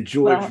 And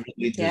George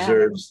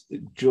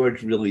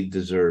really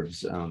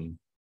deserves.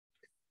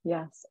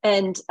 Yes,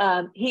 and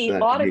he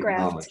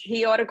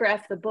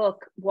autographed the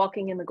book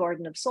 "Walking in the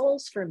Garden of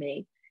Souls" for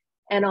me,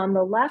 and on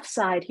the left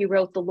side he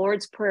wrote the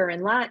Lord's Prayer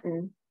in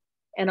Latin,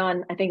 and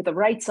on, I think, the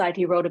right side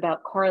he wrote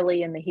about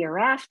Carly and the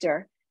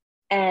hereafter.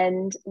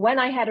 And when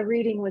I had a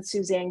reading with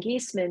Suzanne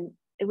Giesman,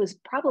 it was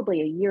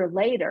probably a year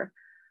later.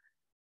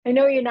 I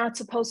know you're not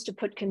supposed to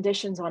put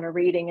conditions on a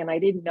reading, and I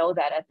didn't know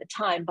that at the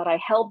time, but I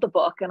held the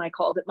book and I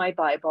called it my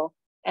Bible.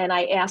 And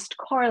I asked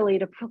Carly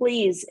to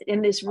please,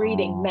 in this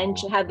reading,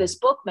 have this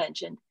book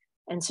mentioned.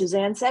 And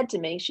Suzanne said to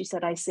me, she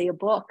said, I see a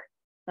book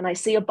and I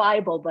see a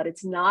Bible, but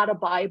it's not a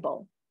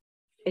Bible.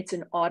 It's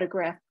an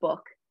autographed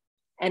book.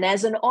 And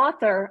as an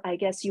author, I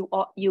guess you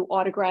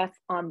autograph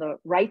on the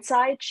right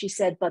side. She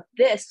said, but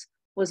this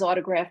was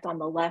autographed on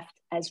the left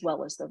as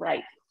well as the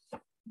right.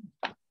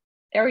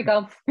 There we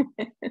go.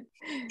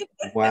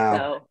 Wow.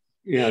 So,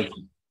 yeah.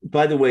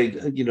 By the way,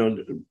 you know,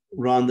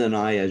 Rhonda and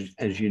I,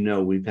 as you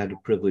know, we've had the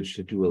privilege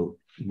to do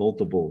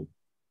multiple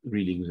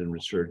readings and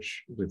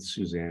research with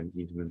Suzanne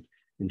Giesman,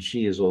 and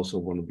she is also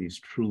one of these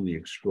truly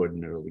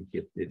extraordinarily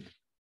gifted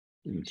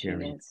and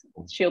caring.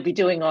 She'll be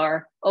doing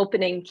our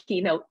opening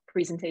keynote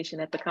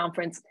presentation at the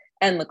conference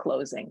and the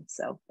closing,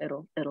 so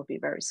it'll be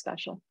very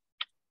special.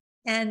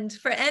 And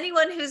for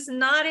anyone who's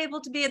not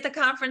able to be at the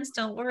conference,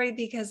 don't worry,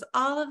 because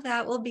all of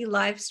that will be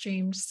live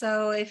streamed.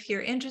 So if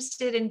you're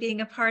interested in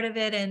being a part of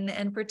it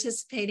and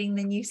participating,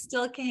 then you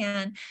still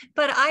can.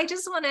 But I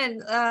just want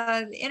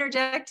to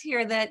interject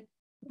here that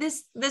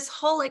this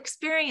whole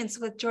experience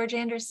with George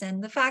Anderson,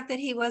 the fact that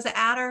he was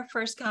at our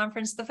first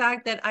conference, the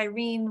fact that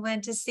Irene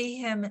went to see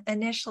him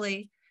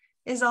initially,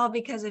 is all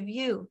because of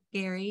you,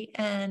 Gary,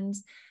 and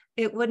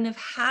it wouldn't have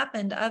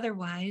happened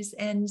otherwise.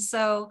 And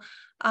so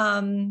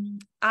I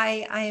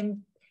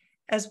am,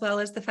 as well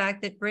as the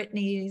fact that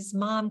Brittany's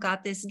mom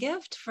got this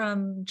gift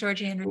from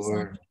George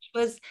Anderson, which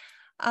was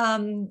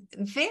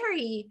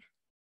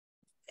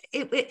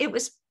it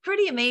was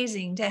pretty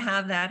amazing to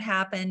have that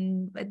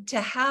happen,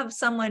 to have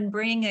someone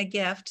bring a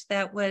gift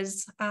that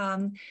was,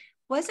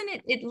 wasn't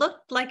it? It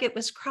looked like it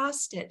was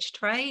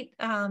cross-stitched, right?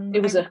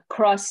 It was a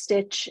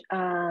cross-stitch,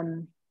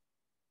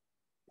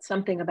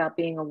 something about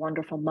being a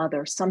wonderful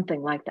mother,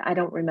 something like that. I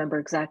don't remember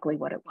exactly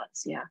what it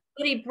was. Yeah.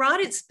 But he brought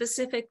it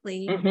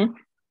specifically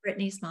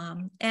Brittany's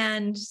mom.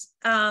 And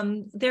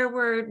there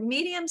were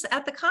mediums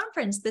at the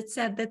conference that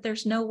said that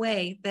there's no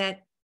way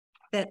that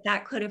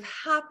could have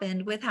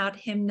happened without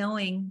him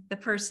knowing the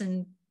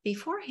person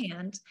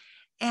beforehand.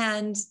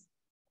 And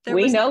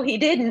we know he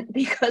didn't,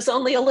 because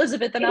only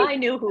Elizabeth and I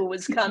knew who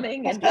was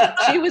coming, and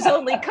she was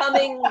only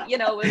coming, you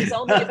know, it was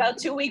only about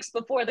 2 weeks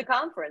before the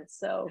conference.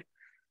 So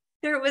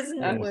there was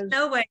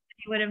no way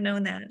he would have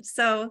known that.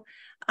 So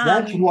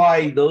that's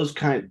why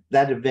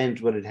that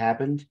event, when it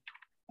happened,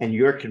 and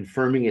you're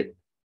confirming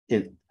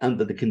it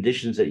under the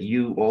conditions that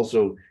you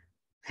also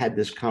had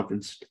this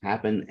conference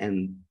happen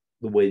and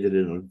the way that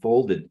it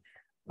unfolded.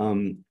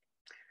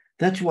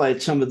 That's why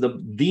it's some of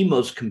the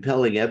most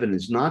compelling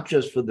evidence, not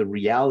just for the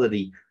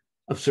reality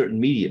of certain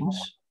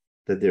mediums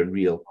that they're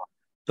real,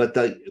 but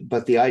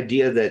the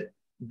idea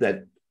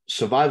that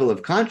survival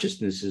of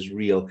consciousness is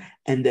real,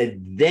 and that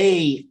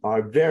they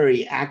are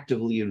very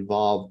actively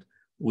involved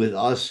with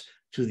us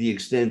to the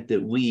extent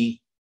that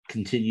we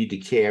continue to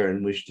care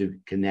and wish to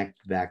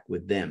connect back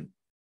with them.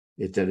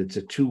 It's that it's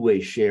a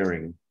two-way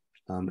sharing,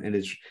 and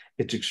it's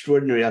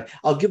extraordinary.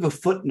 I'll give a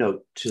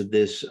footnote to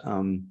this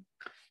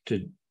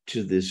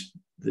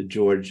the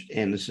George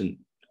Anderson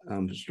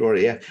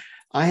story.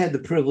 I had the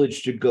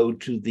privilege to go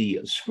to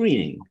the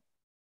screening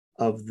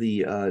of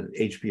the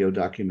HBO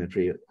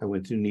documentary. I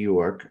went to New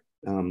York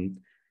and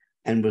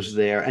was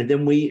there, and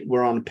then we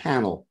were on a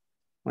panel,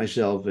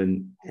 myself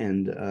and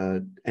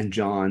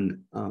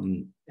John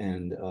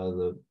and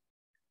the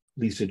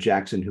Lisa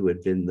Jackson, who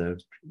had been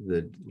the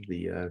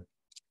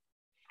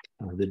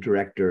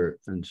director,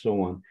 and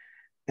so on.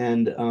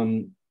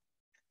 And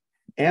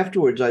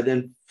afterwards, I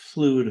then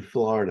flew to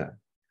Florida,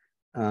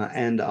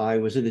 and I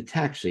was in a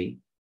taxi.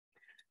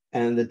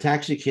 And the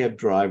taxi cab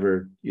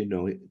driver, you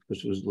know,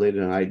 this was late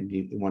at night,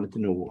 he wanted to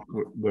know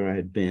where I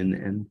had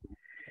been,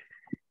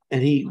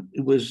 and he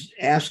was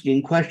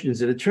asking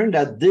questions. And it turned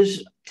out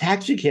this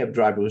taxi cab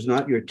driver was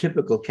not your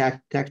typical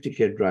taxi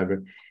cab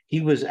driver. He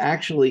was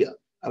actually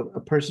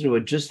a person who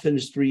had just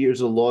finished 3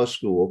 years of law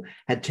school,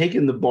 had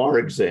taken the bar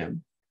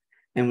exam,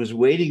 and was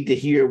waiting to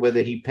hear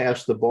whether he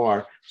passed the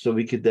bar so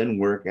he could then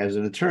work as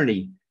an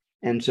attorney.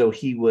 And so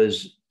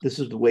this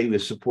is the way he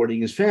was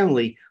supporting his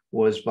family,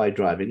 was by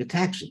driving a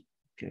taxi.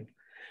 Okay.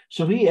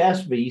 So he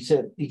asked me,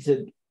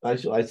 I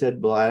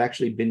said, well, I'd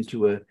actually been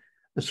to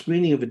a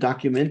screening of a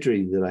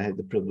documentary that I had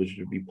the privilege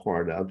to be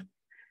part of.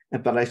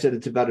 But I said,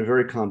 it's about a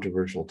very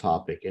controversial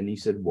topic. And he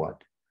said,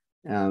 what?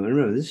 And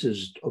remember, this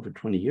is over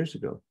 20 years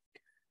ago.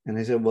 And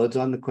I said, well, it's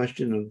on the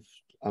question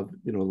of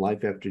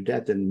life after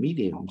death and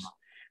mediums.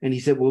 And he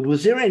said, well,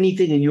 was there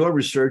anything in your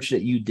research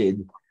that you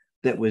did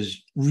that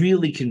was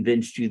really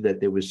convinced you that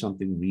there was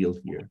something real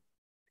here?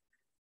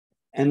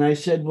 And I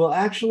said, well,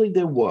 actually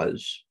there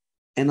was.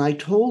 And I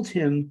told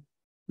him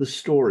the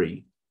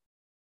story,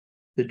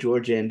 the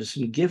George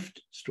Anderson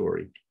gift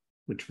story,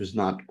 which was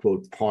not,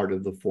 quote, part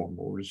of the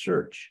formal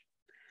research.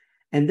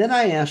 And then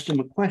I asked him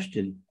a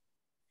question.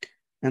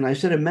 And I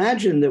said,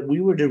 imagine that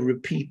we were to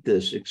repeat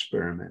this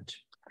experiment.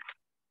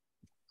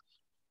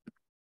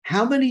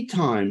 How many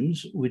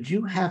times would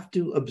you have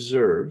to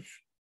observe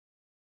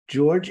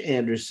George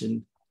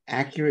Anderson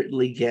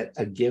accurately get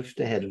a gift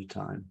ahead of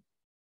time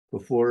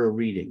before a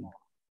reading,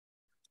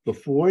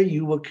 before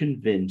you were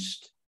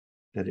convinced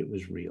that it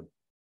was real?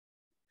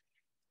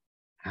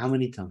 How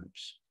many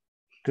times?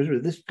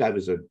 Because this guy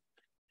was a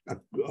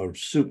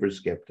super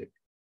skeptic.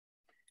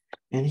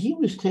 And he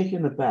was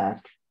taken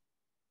aback,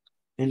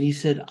 and he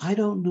said, I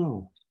don't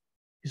know.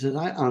 He said,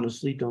 I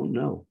honestly don't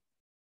know.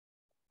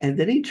 And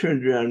then he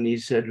turned around and he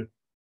said,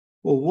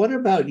 well, what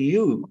about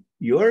you?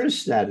 You're a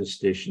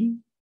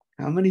statistician.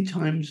 How many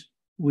times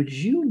would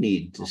you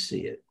need to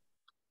see it?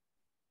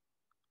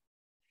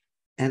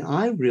 And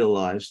I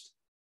realized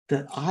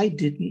that I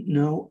didn't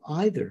know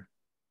either.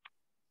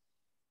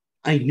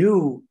 I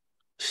knew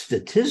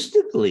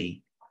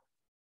statistically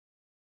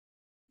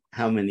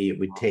how many it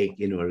would take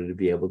in order to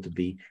be able to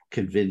be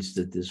convinced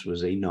that this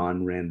was a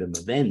non-random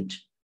event.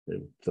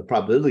 The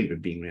probability of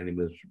it being random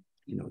was,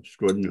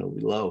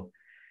 extraordinarily low.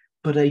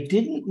 But I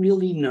didn't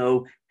really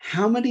know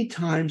how many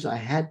times I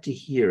had to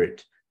hear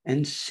it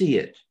and see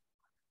it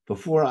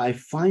before I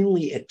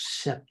finally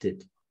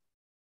accepted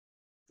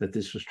that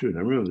this was true.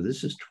 Now remember,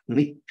 this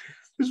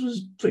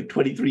was like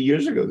 23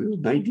 years ago. This was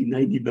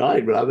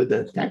 1999 when I was in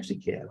that taxi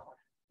cab.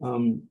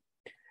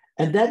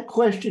 And that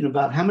question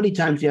about how many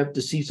times you have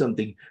to see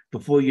something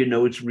before you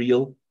know it's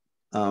real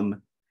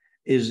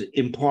is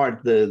in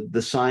part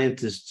the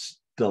scientist's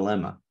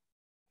dilemma.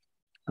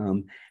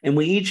 And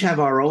we each have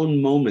our own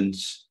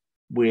moments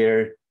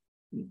where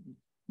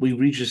we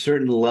reach a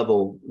certain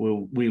level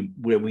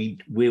where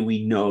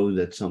we know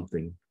that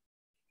something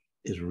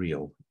is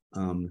real.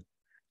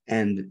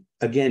 And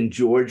again,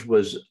 George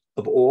was,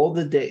 of all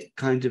the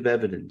kinds of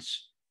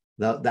evidence,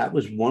 that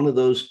was one of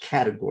those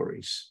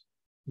categories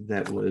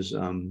that was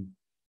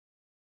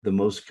the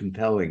most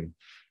compelling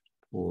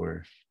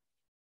for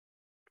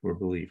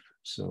belief.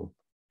 So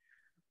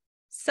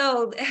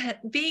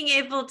being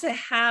able to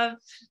have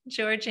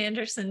George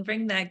Anderson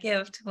bring that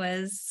gift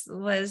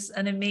was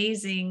an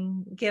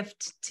amazing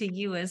gift to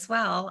you as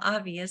well,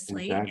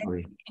 obviously.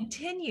 Exactly. And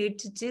continued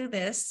to do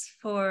this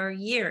for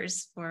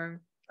years,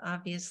 for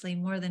obviously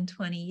more than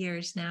 20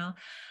 years now.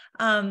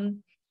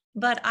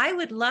 But I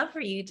would love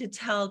for you to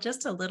tell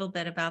just a little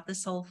bit about the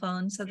soul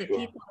phone so that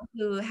people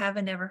who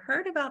haven't ever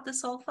heard about the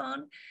soul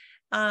phone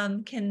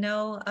can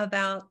know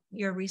about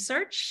your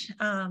research,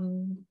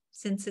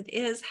 since it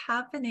is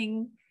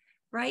happening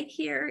right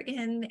here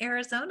in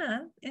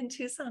Arizona, in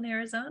Tucson,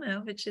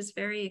 Arizona, which is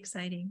very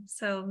exciting.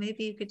 So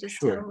maybe you could just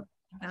tell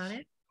about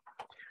it.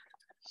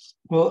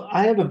 Well,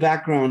 I have a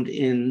background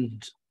in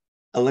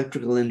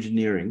electrical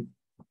engineering.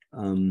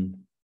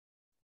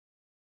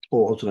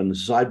 Also on the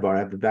sidebar, I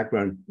have a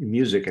background in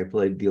music. I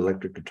played the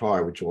electric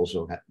guitar, which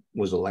also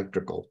was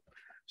electrical.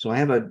 So I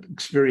have an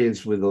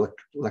experience with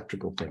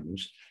electrical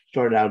things.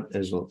 Started out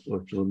as an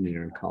electrical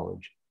engineer in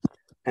college.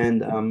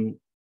 And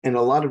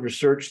a lot of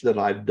research that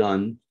I've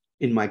done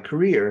in my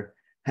career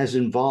has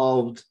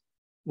involved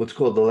what's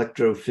called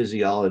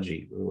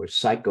electrophysiology or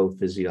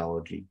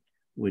psychophysiology,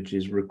 which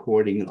is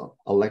recording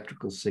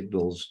electrical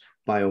signals,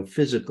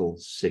 biophysical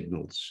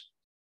signals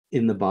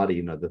in the body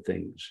and other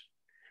things.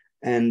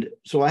 And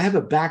so I have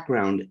a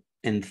background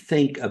and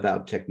think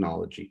about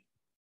technology.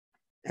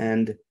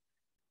 And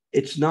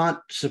it's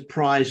not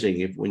surprising,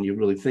 if when you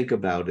really think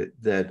about it,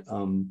 that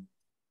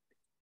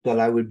that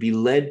I would be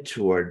led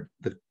toward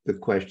the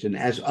question,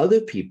 as other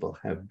people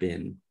have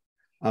been,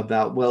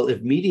 about, well,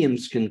 if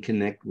mediums can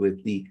connect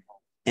with the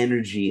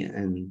energy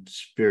and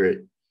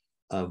spirit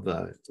of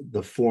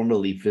the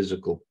formerly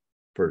physical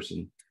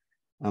person.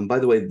 By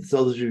the way,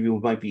 those of you who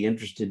might be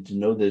interested to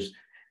know this,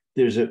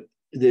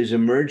 there's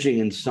emerging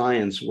in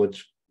science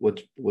what's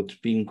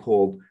being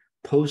called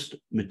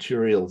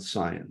post-material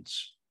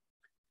science,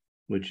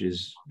 which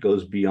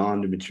goes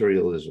beyond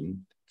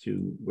materialism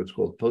to what's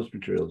called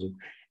post-materialism.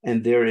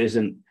 And there's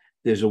a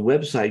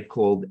website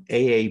called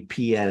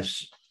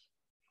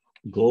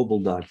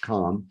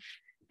aapsglobal.com.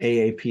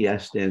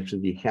 AAPS stands for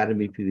the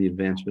Academy for the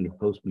Advancement of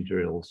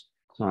Post-Materials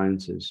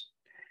Sciences.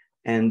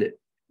 And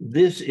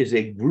this is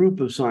a group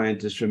of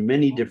scientists from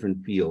many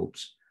different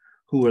fields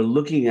who are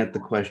looking at the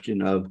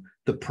question of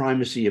the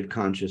primacy of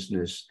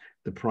consciousness,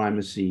 the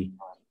primacy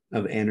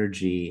of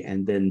energy,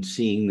 and then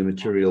seeing the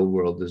material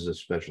world as a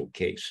special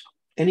case.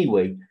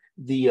 Anyway,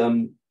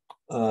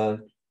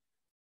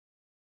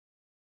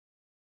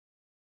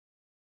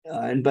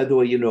 and by the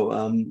way,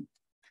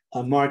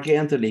 Mark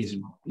Anthony's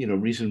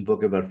recent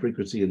book about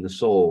frequency in the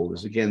soul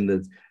is again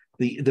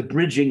the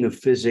bridging of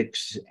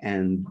physics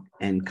and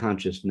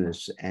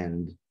consciousness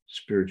and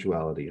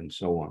spirituality and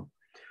so on.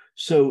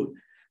 So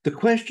the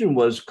question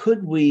was,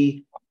 could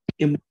we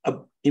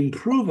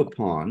improve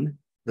upon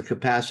the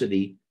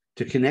capacity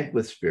to connect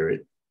with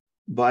spirit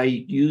by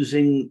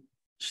using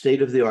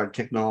state-of-the-art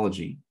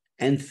technology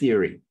and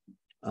theory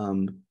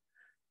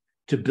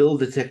to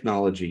build a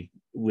technology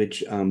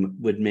which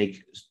would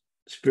make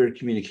spirit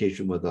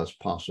communication with us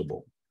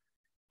possible.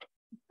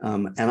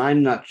 And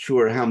I'm not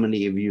sure how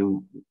many of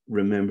you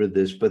remember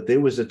this, but there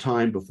was a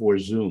time before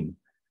Zoom.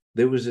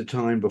 There was a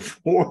time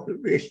before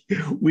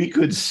we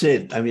could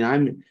sit. I mean,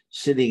 I'm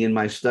sitting in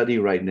my study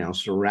right now,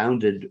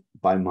 surrounded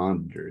by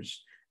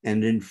monitors.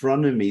 And in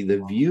front of me,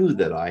 the view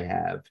that I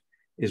have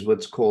is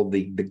what's called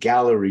the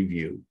gallery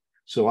view.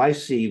 So I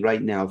see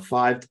right now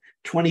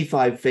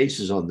 25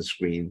 faces on the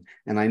screen.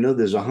 And I know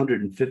there's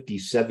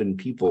 157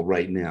 people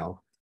right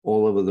now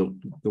all over the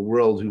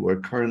world who are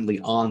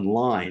currently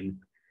online.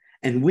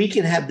 And we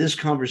can have this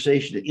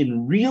conversation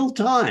in real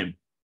time,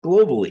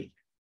 globally.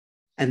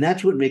 And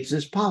that's what makes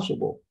this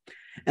possible.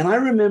 And I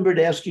remembered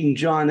asking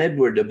John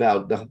Edward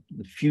about the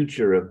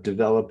future of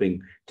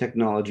developing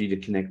technology to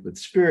connect with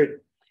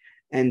spirit.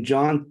 And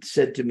John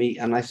said to me,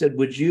 and I said,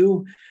 would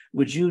you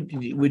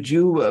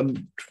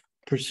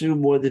pursue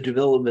more the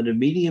development of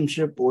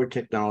mediumship or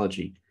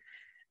technology?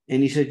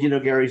 And he said,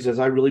 Gary says,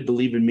 I really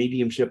believe in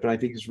mediumship, and I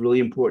think it's really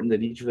important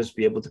that each of us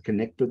be able to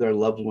connect with our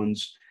loved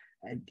ones,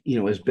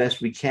 as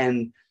best we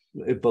can,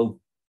 both,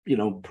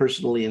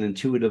 personally and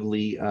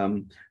intuitively,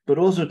 but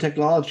also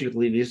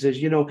technologically. And he says,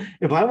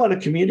 if I want to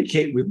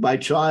communicate with my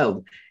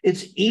child,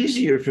 it's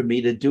easier for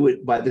me to do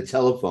it by the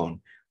telephone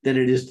than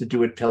it is to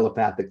do it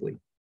telepathically.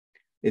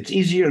 It's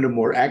easier and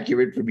more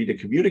accurate for me to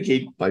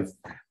communicate by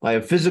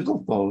a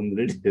physical phone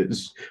than it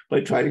is by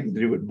trying to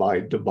do it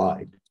mind to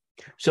mind.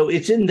 So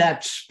it's in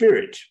that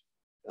spirit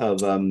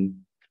of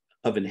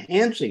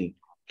enhancing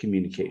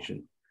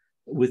communication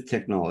with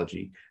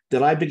technology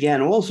that I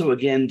began also,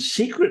 again,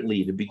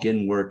 secretly to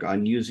begin work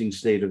on using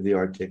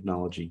state-of-the-art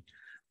technology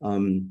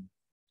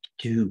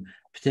to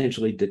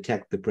potentially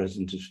detect the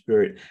presence of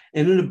spirit.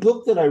 And in a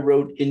book that I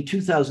wrote in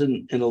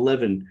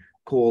 2011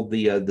 called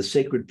The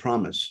Sacred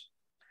Promise,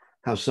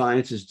 How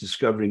Science is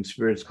Discovering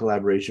Spirit's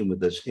Collaboration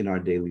with Us in Our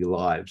Daily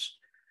Lives.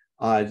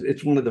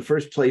 It's one of the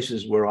first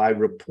places where I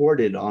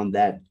reported on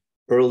that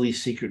early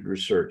secret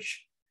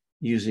research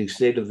using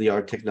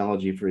state-of-the-art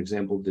technology, for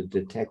example, to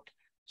detect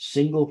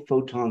single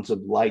photons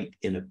of light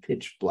in a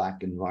pitch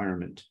black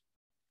environment,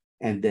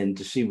 and then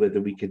to see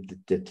whether we could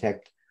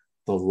detect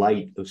the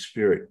light of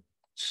spirit,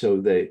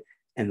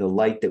 and the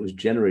light that was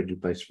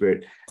generated by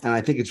spirit. And I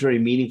think it's very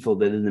meaningful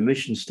that in the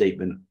mission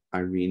statement,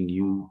 Irene,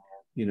 you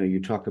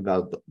talk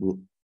about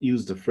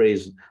use the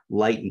phrase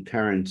light and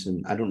parents,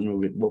 and I don't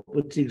know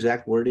what's the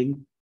exact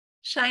wording.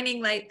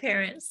 Shining light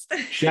parents.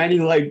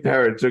 Shining light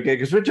parents, okay,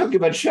 because we're talking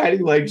about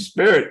shining light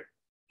spirit.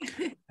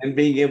 And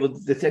being able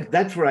to detect,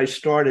 that's where I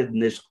started in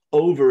this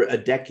over a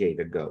decade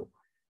ago,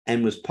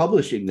 and was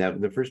publishing that.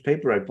 The first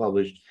paper I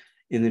published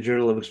in the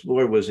Journal of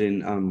Explorer was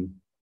in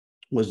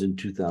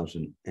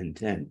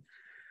 2010.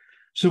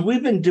 So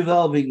we've been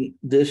developing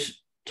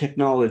this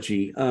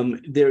technology.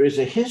 There is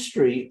a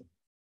history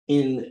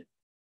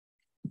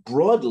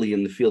broadly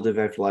in the field of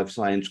afterlife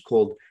science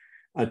called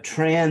a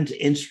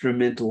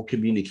trans-instrumental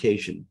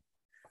communication.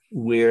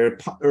 where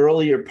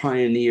earlier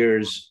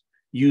pioneers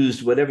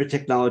used whatever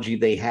technology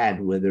they had,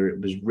 whether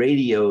it was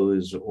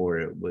radios or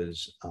it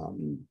was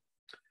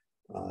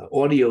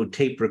audio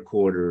tape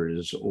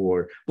recorders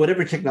or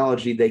whatever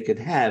technology they could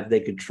have, they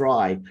could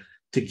try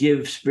to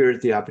give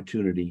spirit the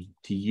opportunity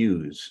to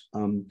use.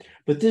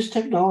 But this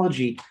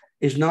technology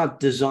is not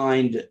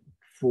designed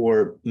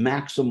for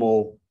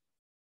maximal,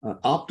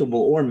 optimal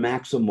or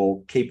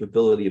maximal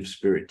capability of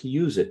spirit to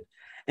use it.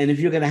 And if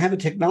you're going to have a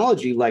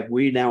technology like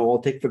we now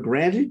all take for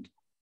granted,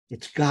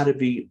 it's got to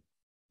be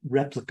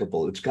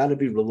replicable. It's got to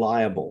be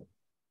reliable.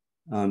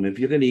 If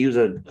you're going to use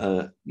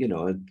a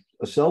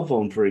cell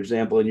phone, for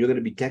example, and you're going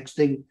to be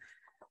texting,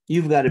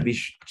 you've got to be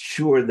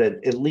sure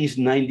that at least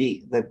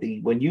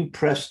when you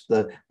press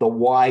the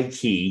Y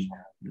key,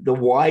 the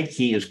Y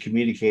key is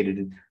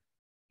communicated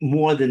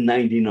more than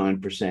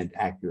 99%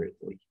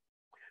 accurately.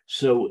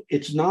 So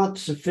it's not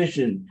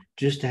sufficient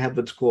just to have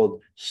what's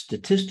called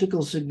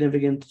statistical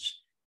significance.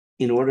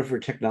 In order for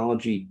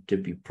technology to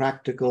be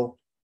practical,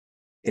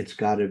 it's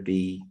got to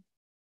be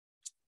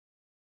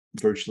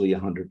virtually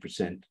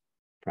 100%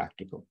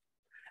 practical.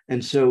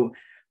 And so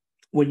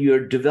when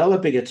you're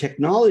developing a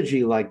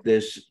technology like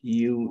this,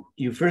 you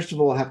first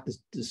of all have to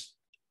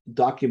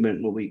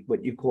document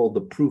what you call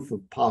the proof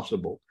of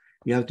possible.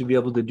 You have to be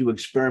able to do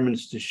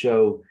experiments to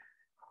show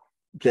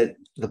that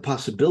the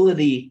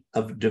possibility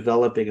of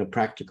developing a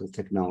practical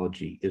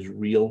technology is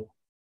real.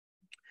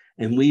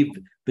 And we've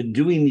been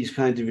doing these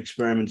kinds of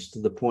experiments to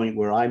the point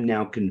where I'm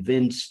now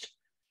convinced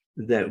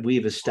that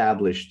we've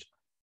established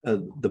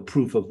the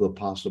proof of the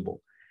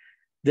possible.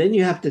 Then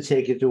you have to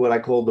take it to what I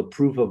call the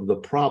proof of the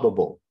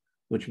probable,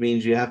 which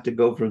means you have to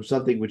go from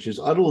something which is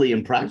utterly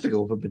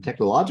impractical from a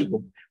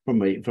technological,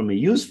 from a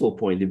useful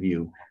point of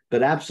view,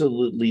 but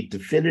absolutely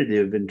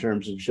definitive in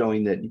terms of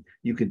showing that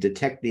you could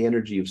detect the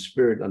energy of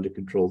spirit under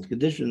controlled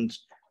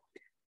conditions.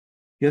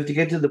 You have to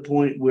get to the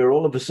point where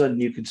all of a sudden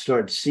you can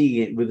start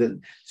getting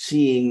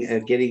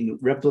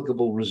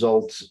replicable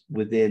results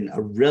within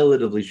a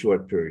relatively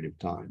short period of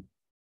time.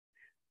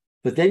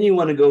 But then you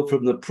want to go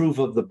from the proof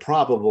of the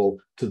probable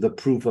to the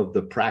proof of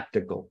the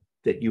practical,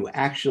 that you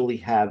actually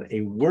have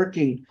a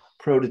working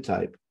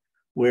prototype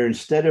where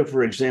instead of,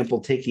 for example,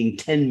 taking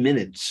 10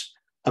 minutes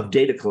of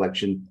data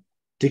collection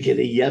to get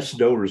a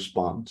yes/no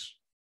response,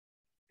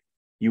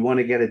 you want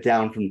to get it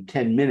down from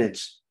 10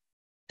 minutes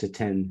to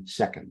 10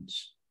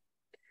 seconds.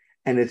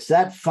 And it's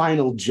that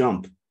final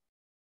jump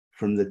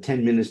from the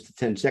 10 minutes to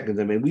 10 seconds.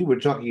 I mean, we were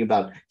talking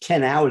about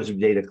 10 hours of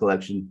data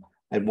collection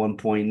at one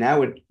point.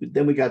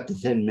 Then we got to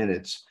 10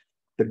 minutes.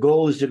 The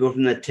goal is to go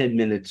from that 10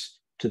 minutes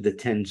to the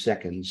 10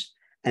 seconds.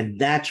 And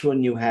that's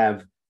when you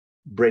have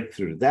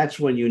breakthrough. That's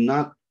when you're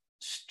not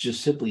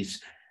just simply,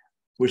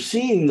 we're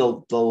seeing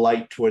the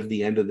light toward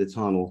the end of the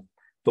tunnel,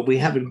 but we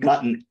haven't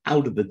gotten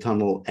out of the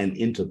tunnel and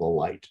into the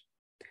light.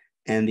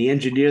 And the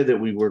engineer that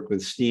we work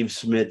with, Steve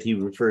Smith, he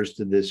refers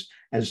to this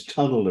as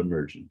tunnel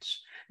emergence.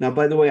 Now,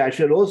 by the way, I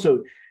should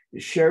also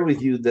share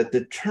with you that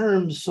the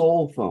term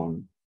soul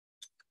phone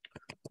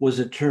was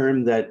a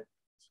term that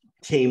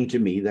came to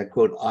me, that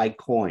quote, I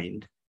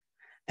coined.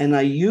 And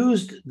I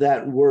used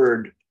that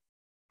word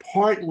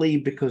partly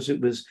because it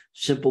was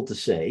simple to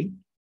say.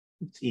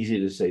 It's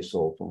easy to say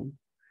soul phone.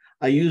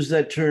 I use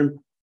that term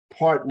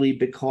partly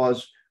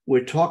because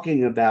we're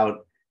talking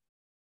about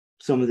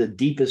some of the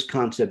deepest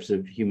concepts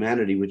of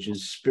humanity, which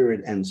is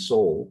spirit and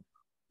soul.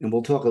 And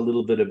we'll talk a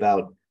little bit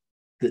about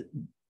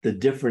the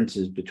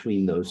differences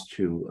between those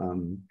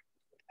two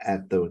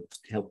at the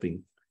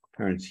Helping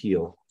Parents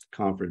Heal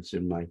conference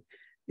in my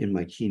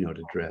keynote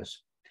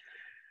address.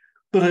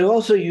 But I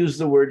also use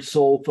the word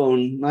soul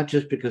phone, not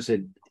just because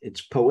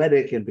it's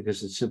poetic and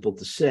because it's simple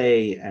to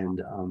say,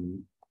 and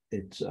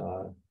it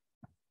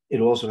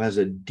also has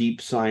a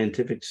deep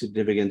scientific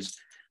significance.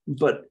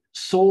 But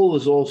soul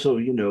is also,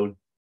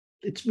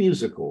 it's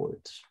musical.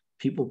 It's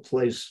people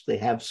they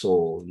have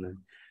soul,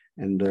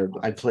 and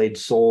I played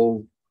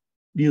soul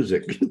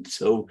music.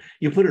 So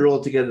you put it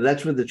all together.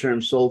 That's where the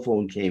term soul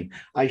phone came.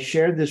 I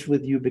shared this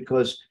with you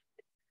because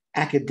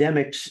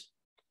academics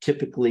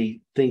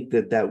typically think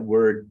that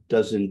word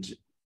doesn't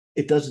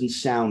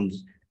sound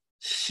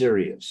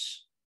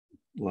serious,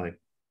 like,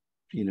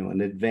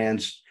 an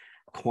advanced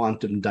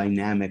quantum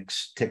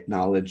dynamics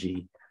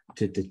technology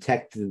to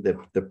detect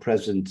the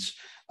presence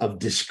of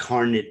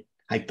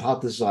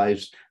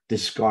hypothesized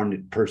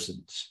discarnate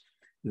persons.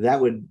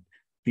 That would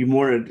be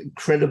more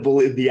credible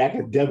in the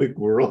academic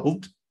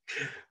world,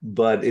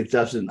 but it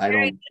doesn't.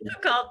 Very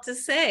difficult to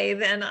say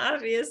then,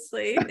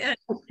 obviously.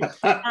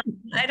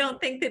 I don't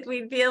think that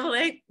we'd be able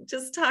to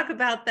just talk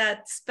about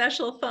that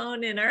special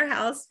phone in our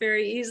house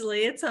very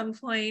easily at some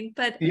point.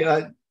 But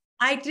yeah,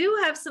 I do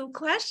have some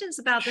questions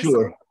about this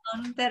phone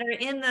that are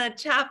in the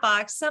chat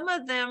box. Some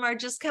of them are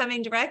just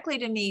coming directly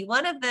to me.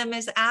 One of them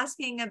is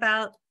asking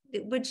about,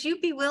 would you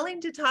be willing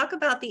to talk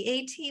about the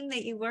A team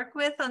that you work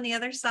with on the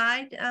other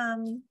side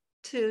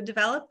to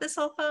develop this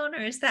whole phone,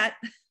 or is that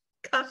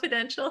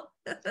confidential?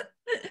 That's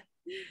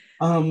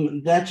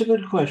a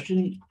good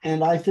question,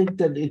 and I think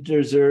that it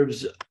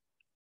deserves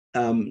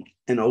an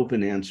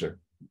open answer.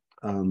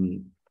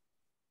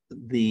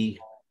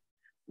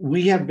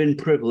 we have been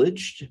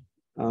privileged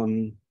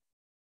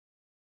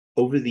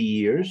over the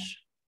years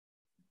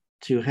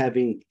to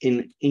having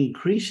an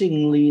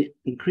increasing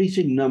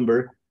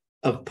number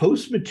of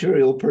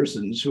post-material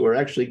persons who are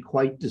actually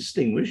quite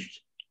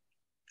distinguished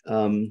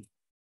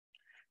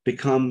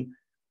become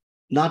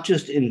not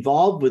just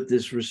involved with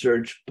this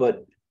research,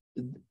 but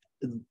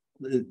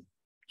the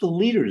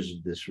leaders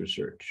of this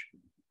research.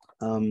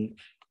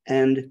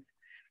 And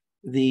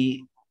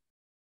the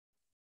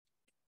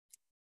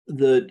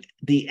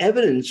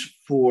evidence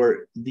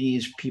for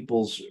these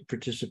people's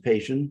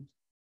participation,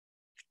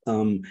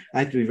 I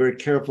have to be very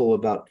careful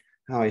about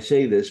how I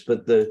say this,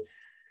 but the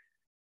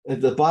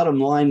bottom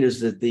line is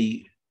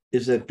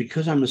that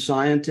because I'm a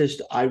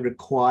scientist, I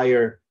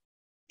require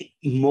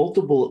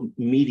multiple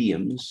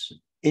mediums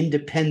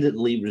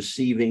independently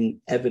receiving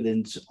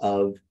evidence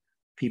of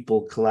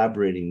people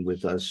collaborating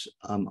with us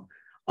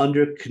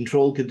under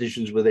controlled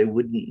conditions where they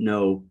wouldn't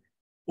know,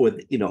 or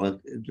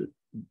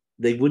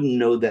they wouldn't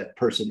know that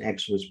person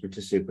X was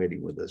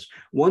participating with us.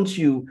 Once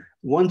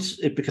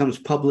it becomes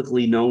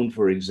publicly known,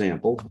 for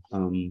example,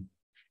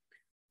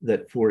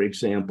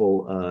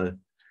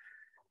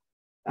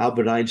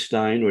 Albert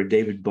Einstein or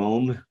David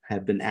Bohm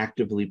have been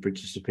actively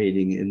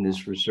participating in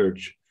this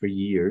research for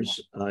years,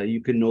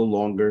 you can no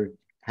longer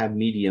have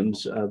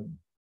mediums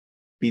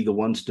be the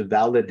ones to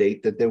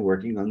validate that they're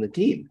working on the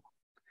team.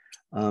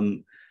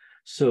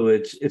 So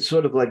it's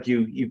sort of like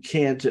you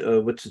can't,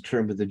 what's the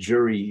term of the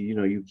jury?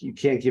 You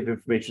can't give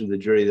information to the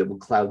jury that will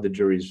cloud the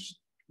jury's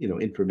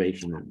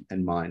information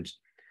and minds.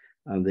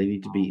 They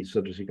need to be,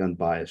 so to speak,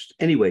 unbiased.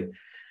 Anyway,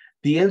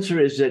 the answer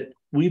is that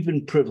we've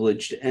been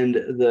privileged, and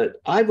that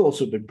I've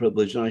also been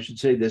privileged, and I should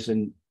say this,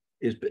 and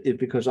is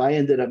because I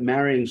ended up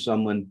marrying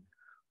someone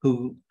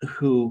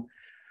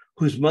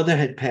whose mother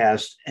had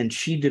passed, and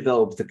she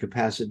developed the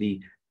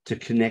capacity to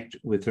connect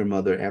with her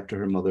mother after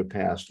her mother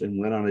passed, and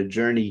went on a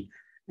journey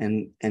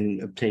and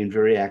obtained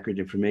very accurate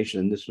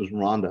information. And this was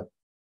Rhonda,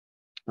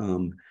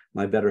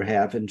 my better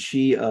half, and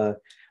she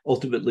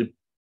ultimately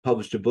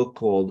published a book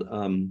called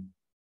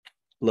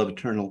Love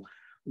Eternal,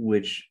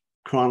 which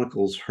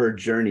chronicles her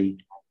journey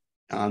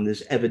on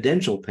this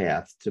evidential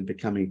path to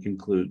becoming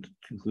concluded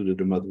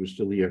her mother was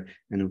still here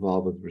and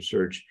involved with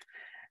research.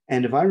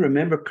 And if I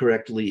remember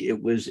correctly,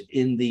 it was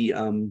in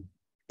the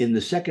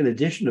second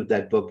edition of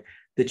that book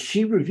that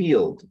she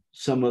revealed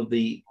some of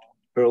the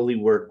early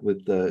work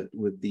with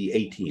the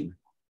A team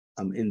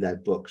in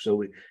that book.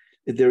 So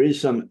there is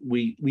some,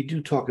 we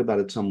do talk about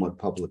it somewhat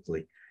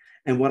publicly.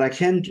 And what I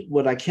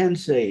can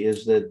say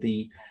is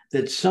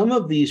that some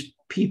of these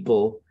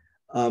people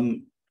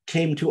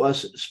came to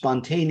us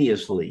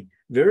spontaneously.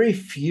 Very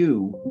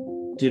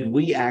few did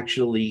we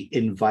actually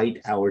invite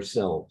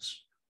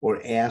ourselves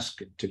or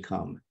ask to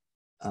come.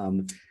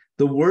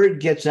 The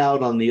word gets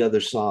out on the other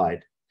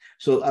side.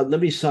 So let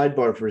me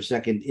sidebar for a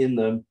second. In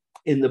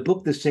the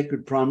book, The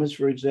Sacred Promise,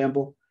 for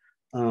example,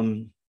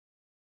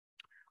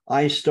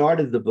 I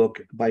started the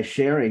book by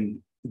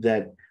sharing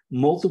that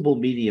multiple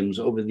mediums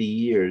over the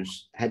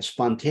years had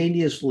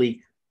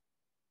spontaneously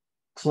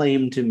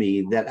claimed to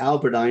me that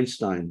Albert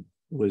Einstein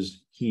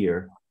was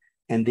here,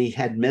 and he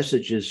had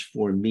messages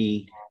for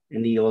me,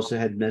 and he also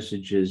had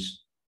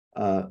messages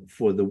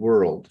for the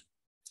world.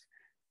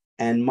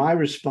 And my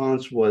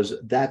response was,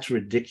 that's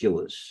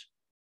ridiculous.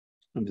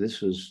 I mean,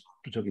 this was,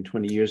 we're talking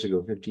 20 years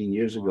ago, 15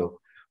 years ago.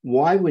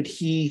 Why would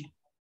he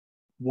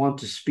want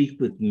to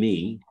speak with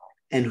me?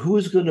 And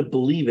who's going to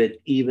believe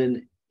it,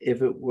 even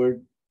if it were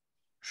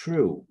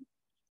true?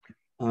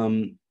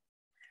 And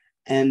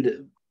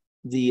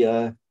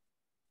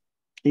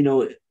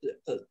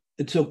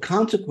so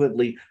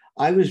consequently,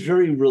 I was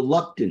very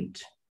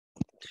reluctant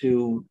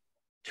to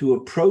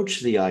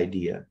approach the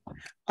idea.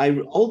 I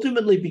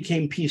ultimately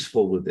became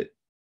peaceful with it.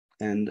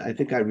 And I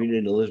think Irene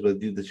and Elizabeth,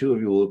 the two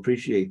of you will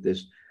appreciate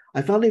this.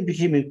 I finally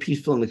became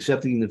peaceful in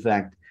accepting the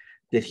fact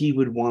that he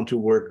would want to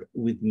work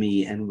with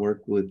me and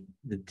work with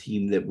the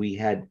team that we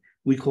had.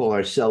 We call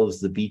ourselves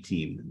the B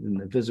team in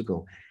the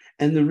physical.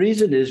 And the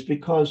reason is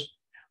because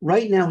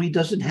right now he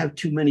doesn't have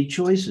too many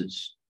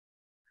choices.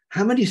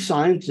 How many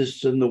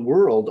scientists in the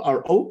world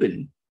are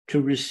open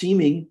to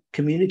receiving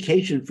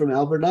communication from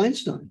Albert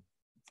Einstein?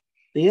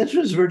 The answer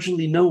is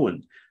virtually no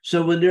one.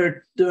 So when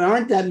there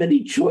aren't that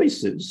many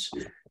choices,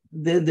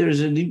 then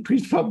there's an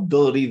increased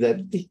probability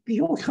that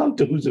he'll come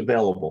to who's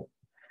available.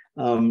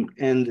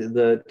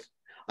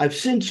 I've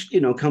since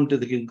come to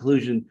the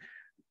conclusion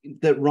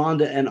that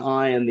Rhonda and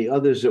I and the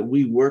others that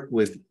we work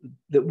with,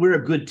 that we're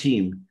a good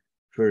team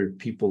for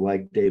people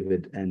like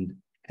David and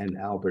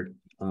Albert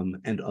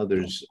and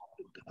others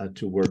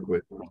to work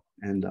with.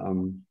 And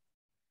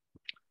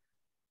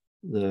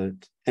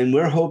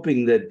we're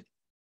hoping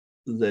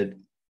that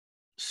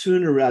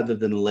sooner rather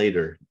than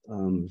later,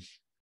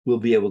 we'll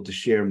be able to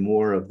share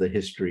more of the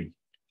history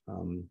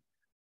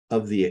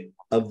of the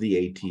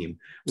A team.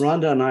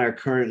 Rhonda and I are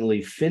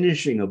currently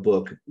finishing a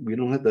book. We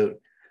don't have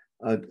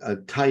a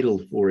title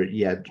for it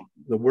yet.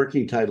 The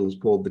working title is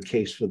called The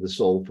Case for the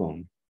Soul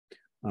Phone.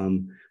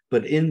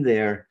 But in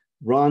there,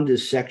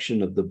 Rhonda's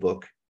section of the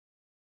book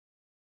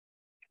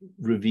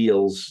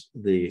reveals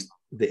the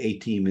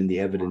A-team and the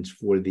evidence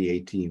for the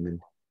A-team and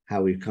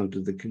how we've come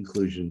to the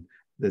conclusion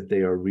that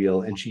they are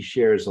real. And she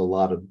shares a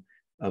lot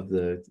of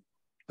the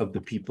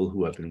people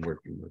who have been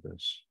working with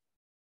us.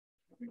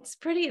 It's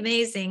pretty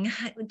amazing.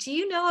 Do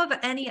you know of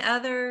any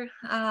other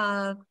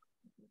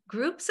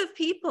groups of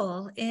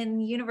people in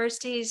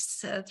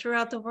universities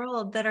throughout the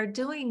world that are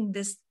doing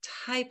this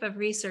type of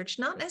research,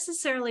 not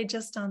necessarily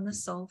just on the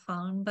soul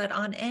phone, but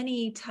on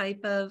any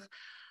type of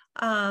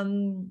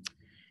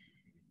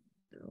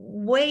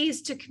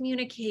ways to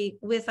communicate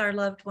with our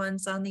loved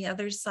ones on the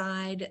other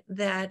side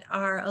that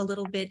are a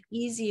little bit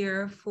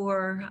easier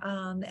for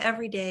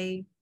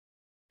everyday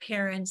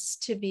parents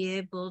to be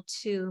able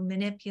to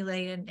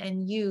manipulate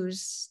and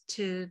use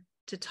to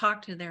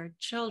talk to their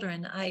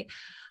children? I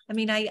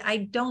mean,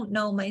 I don't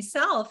know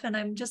myself, and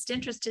I'm just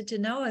interested to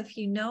know if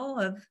you know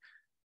of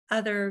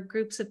other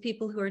groups of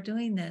people who are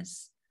doing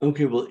this.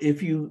 Okay, well,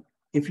 if you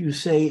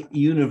say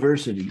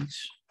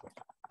universities,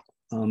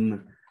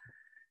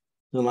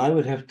 then I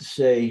would have to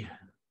say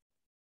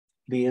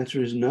the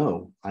answer is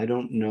no. I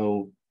don't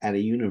know at a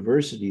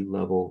university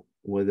level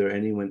whether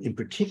anyone in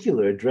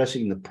particular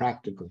addressing the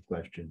practical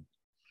question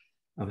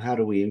of how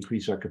do we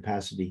increase our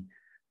capacity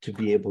to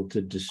be able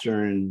to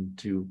discern,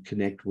 to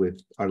connect with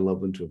our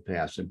loved ones who have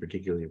passed, and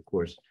particularly, of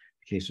course,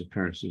 the case of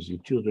parents losing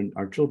children,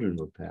 our children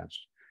who have passed.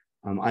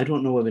 I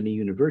don't know of any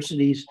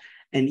universities,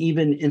 and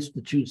even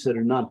institutes that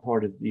are not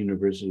part of the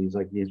universities,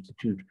 like the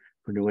Institute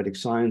for Noetic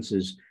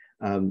Sciences.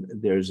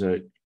 There's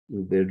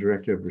their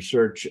director of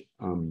research.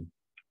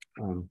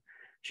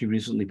 She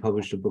recently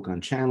published a book on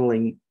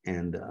channeling,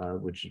 and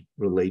which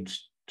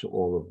relates to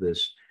all of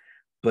this,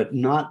 but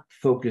not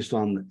focused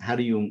on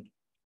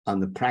on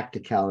the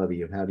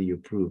practicality of how do you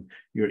prove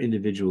your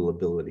individual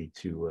ability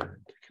to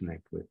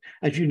connect with.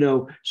 As you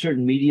know,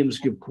 certain mediums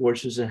give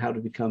courses on how to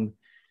become,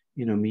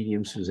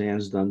 mediums.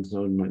 Suzanne's done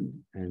so,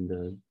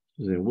 and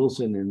Suzanne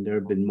Wilson, and there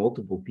have been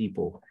multiple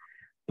people,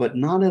 but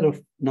not at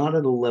a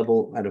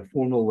level, at a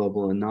formal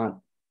level, and not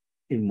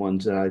in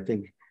ones that I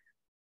think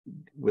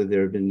where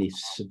there have been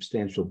these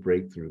substantial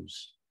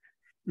breakthroughs.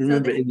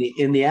 Remember,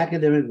 in the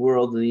academic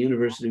world, in the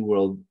university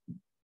world,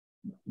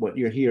 what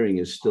you're hearing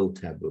is still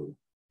taboo.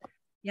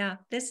 Yeah,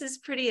 this is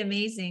pretty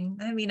amazing.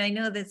 I mean, I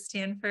know that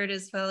Stanford,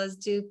 as well as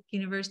Duke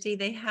University,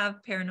 they have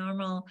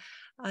paranormal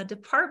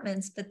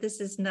departments, but this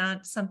is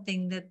not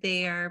something that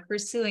they are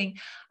pursuing.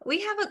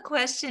 We have a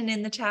question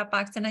in the chat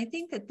box, and I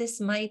think that this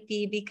might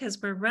be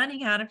because we're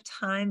running out of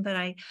time, but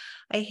I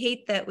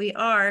hate that we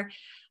are.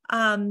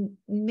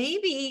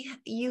 Maybe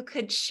you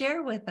could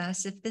share with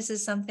us, if this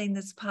is something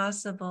that's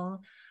possible,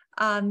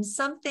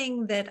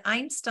 something that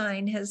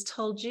Einstein has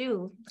told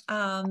you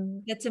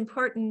that's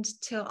important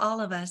to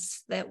all of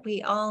us that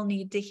we all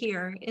need to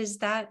hear. Is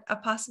that a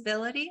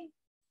possibility?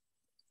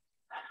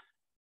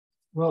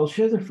 Well, I'll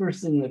share the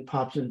first thing that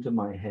pops into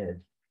my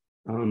head.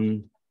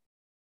 And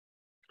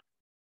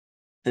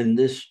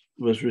this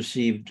was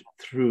received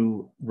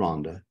through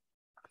Rhonda.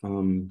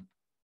 And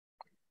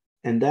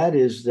that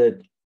is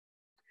that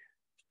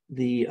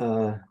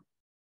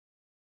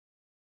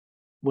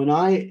when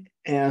I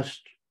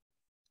asked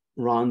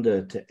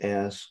Rhonda to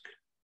ask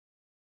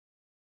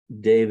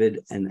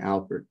David and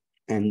Albert,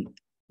 and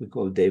we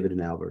call it David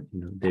and Albert,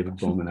 David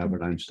Bohm and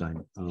Albert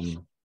Einstein,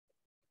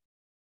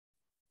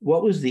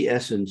 what was the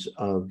essence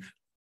of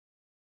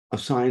a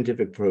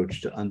scientific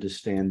approach to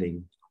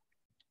understanding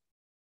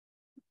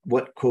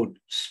what, quote,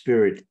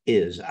 spirit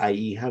is,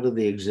 i.e., how do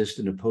they exist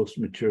in a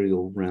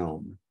post-material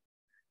realm?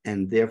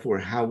 And therefore,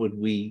 how would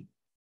we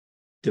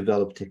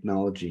develop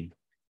technology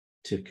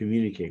to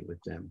communicate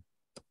with them?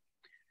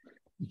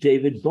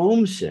 David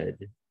Bohm said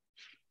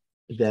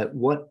that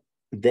what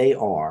they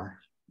are,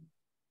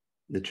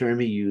 the term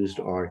he used,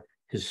 are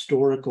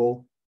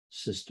historical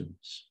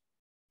systems.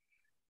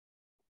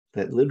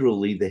 That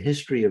literally the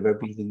history of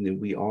everything that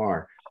we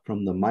are,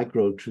 from the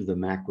micro to the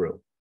macro,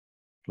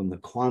 from the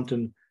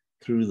quantum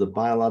through the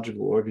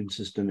biological organ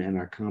system and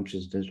our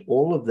consciousness,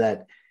 all of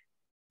that,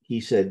 he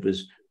said,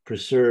 was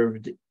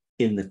preserved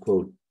in the,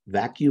 quote,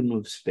 vacuum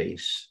of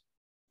space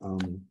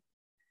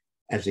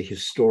as a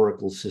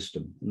historical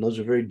system. And those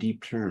are very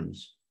deep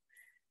terms.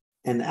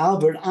 And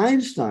Albert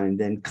Einstein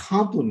then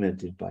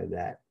complemented by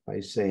that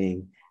by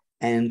saying,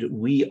 and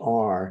we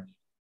are,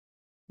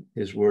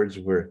 his words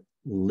were,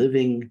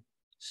 living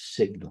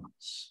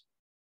signals.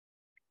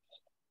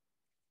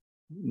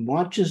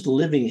 Not just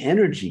living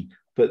energy,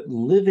 but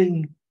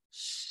living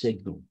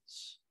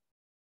signals,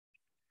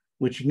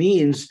 which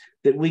means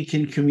that we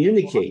can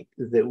communicate,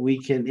 that we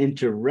can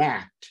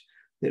interact,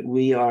 that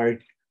we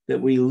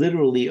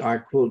literally are,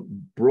 quote,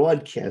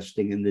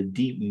 broadcasting in the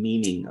deep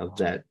meaning of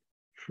that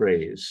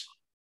phrase.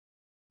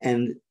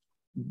 And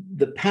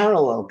the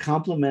parallel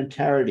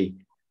complementarity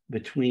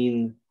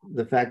between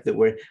the fact that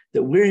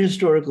we're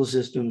historical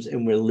systems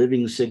and we're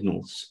living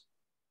signals,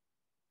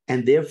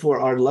 and therefore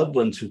our loved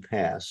ones who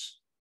pass,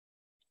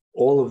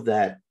 all of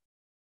that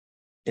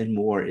and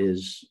more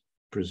is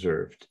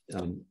preserved,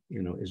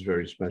 is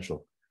very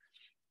special.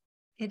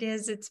 It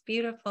is. It's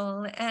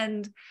beautiful.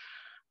 And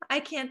I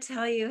can't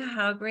tell you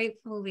how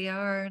grateful we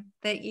are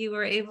that you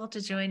were able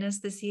to join us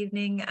this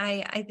evening.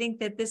 I think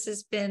that this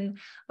has been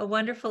a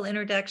wonderful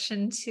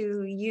introduction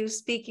to you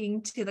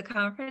speaking to the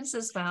conference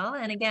as well.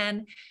 And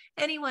again,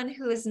 anyone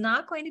who is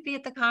not going to be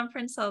at the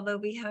conference, although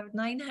we have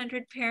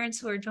 900 parents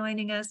who are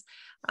joining us,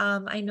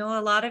 I know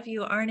a lot of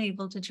you aren't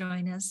able to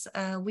join us.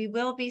 We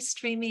will be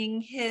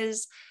streaming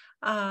his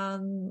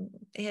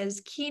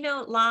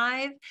keynote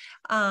live.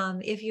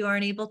 If you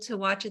aren't able to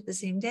watch it the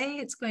same day,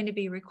 it's going to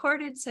be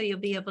recorded, so you'll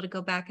be able to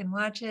go back and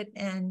watch it,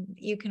 and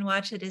you can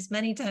watch it as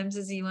many times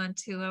as you want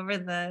to over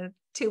the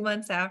 2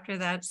 months after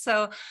that.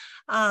 So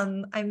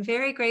I'm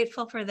very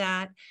grateful for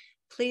that.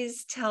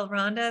 Please tell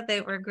Rhonda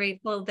that we're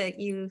grateful that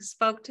you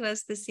spoke to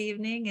us this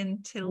evening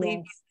and to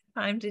leave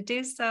time to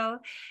do so.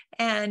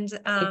 And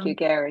thank you,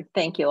 Gary.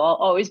 Thank you. I'll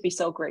always be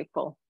so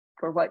grateful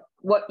for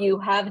what you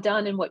have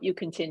done and what you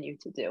continue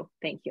to do.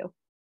 Thank you.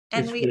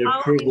 And it's been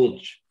a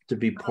privilege to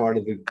be part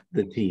of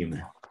the team.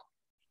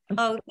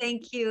 Oh,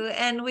 thank you.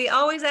 And we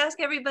always ask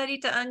everybody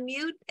to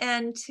unmute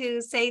and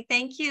to say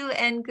thank you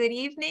and good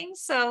evening.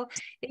 So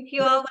if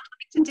you all would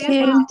like to do that.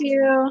 Thank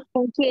you.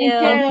 Thank you.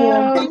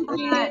 Thank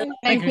you.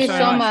 Thank you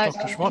so much.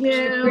 Dr. Schwartz.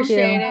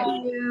 Appreciate it.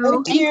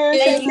 Thank you.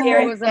 Thank you.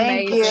 It was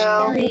Thank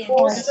amazing. you.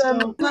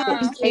 Awesome.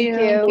 Thank you.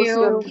 Thank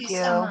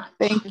you.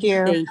 Thank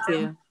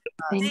you.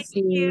 Thank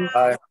you.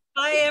 Bye.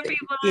 Bye,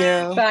 everyone.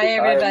 Yeah. Bye,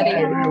 everybody. Bye,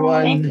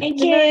 everyone. Thank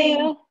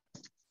you.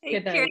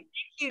 Take care. Thank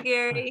you,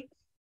 Gary.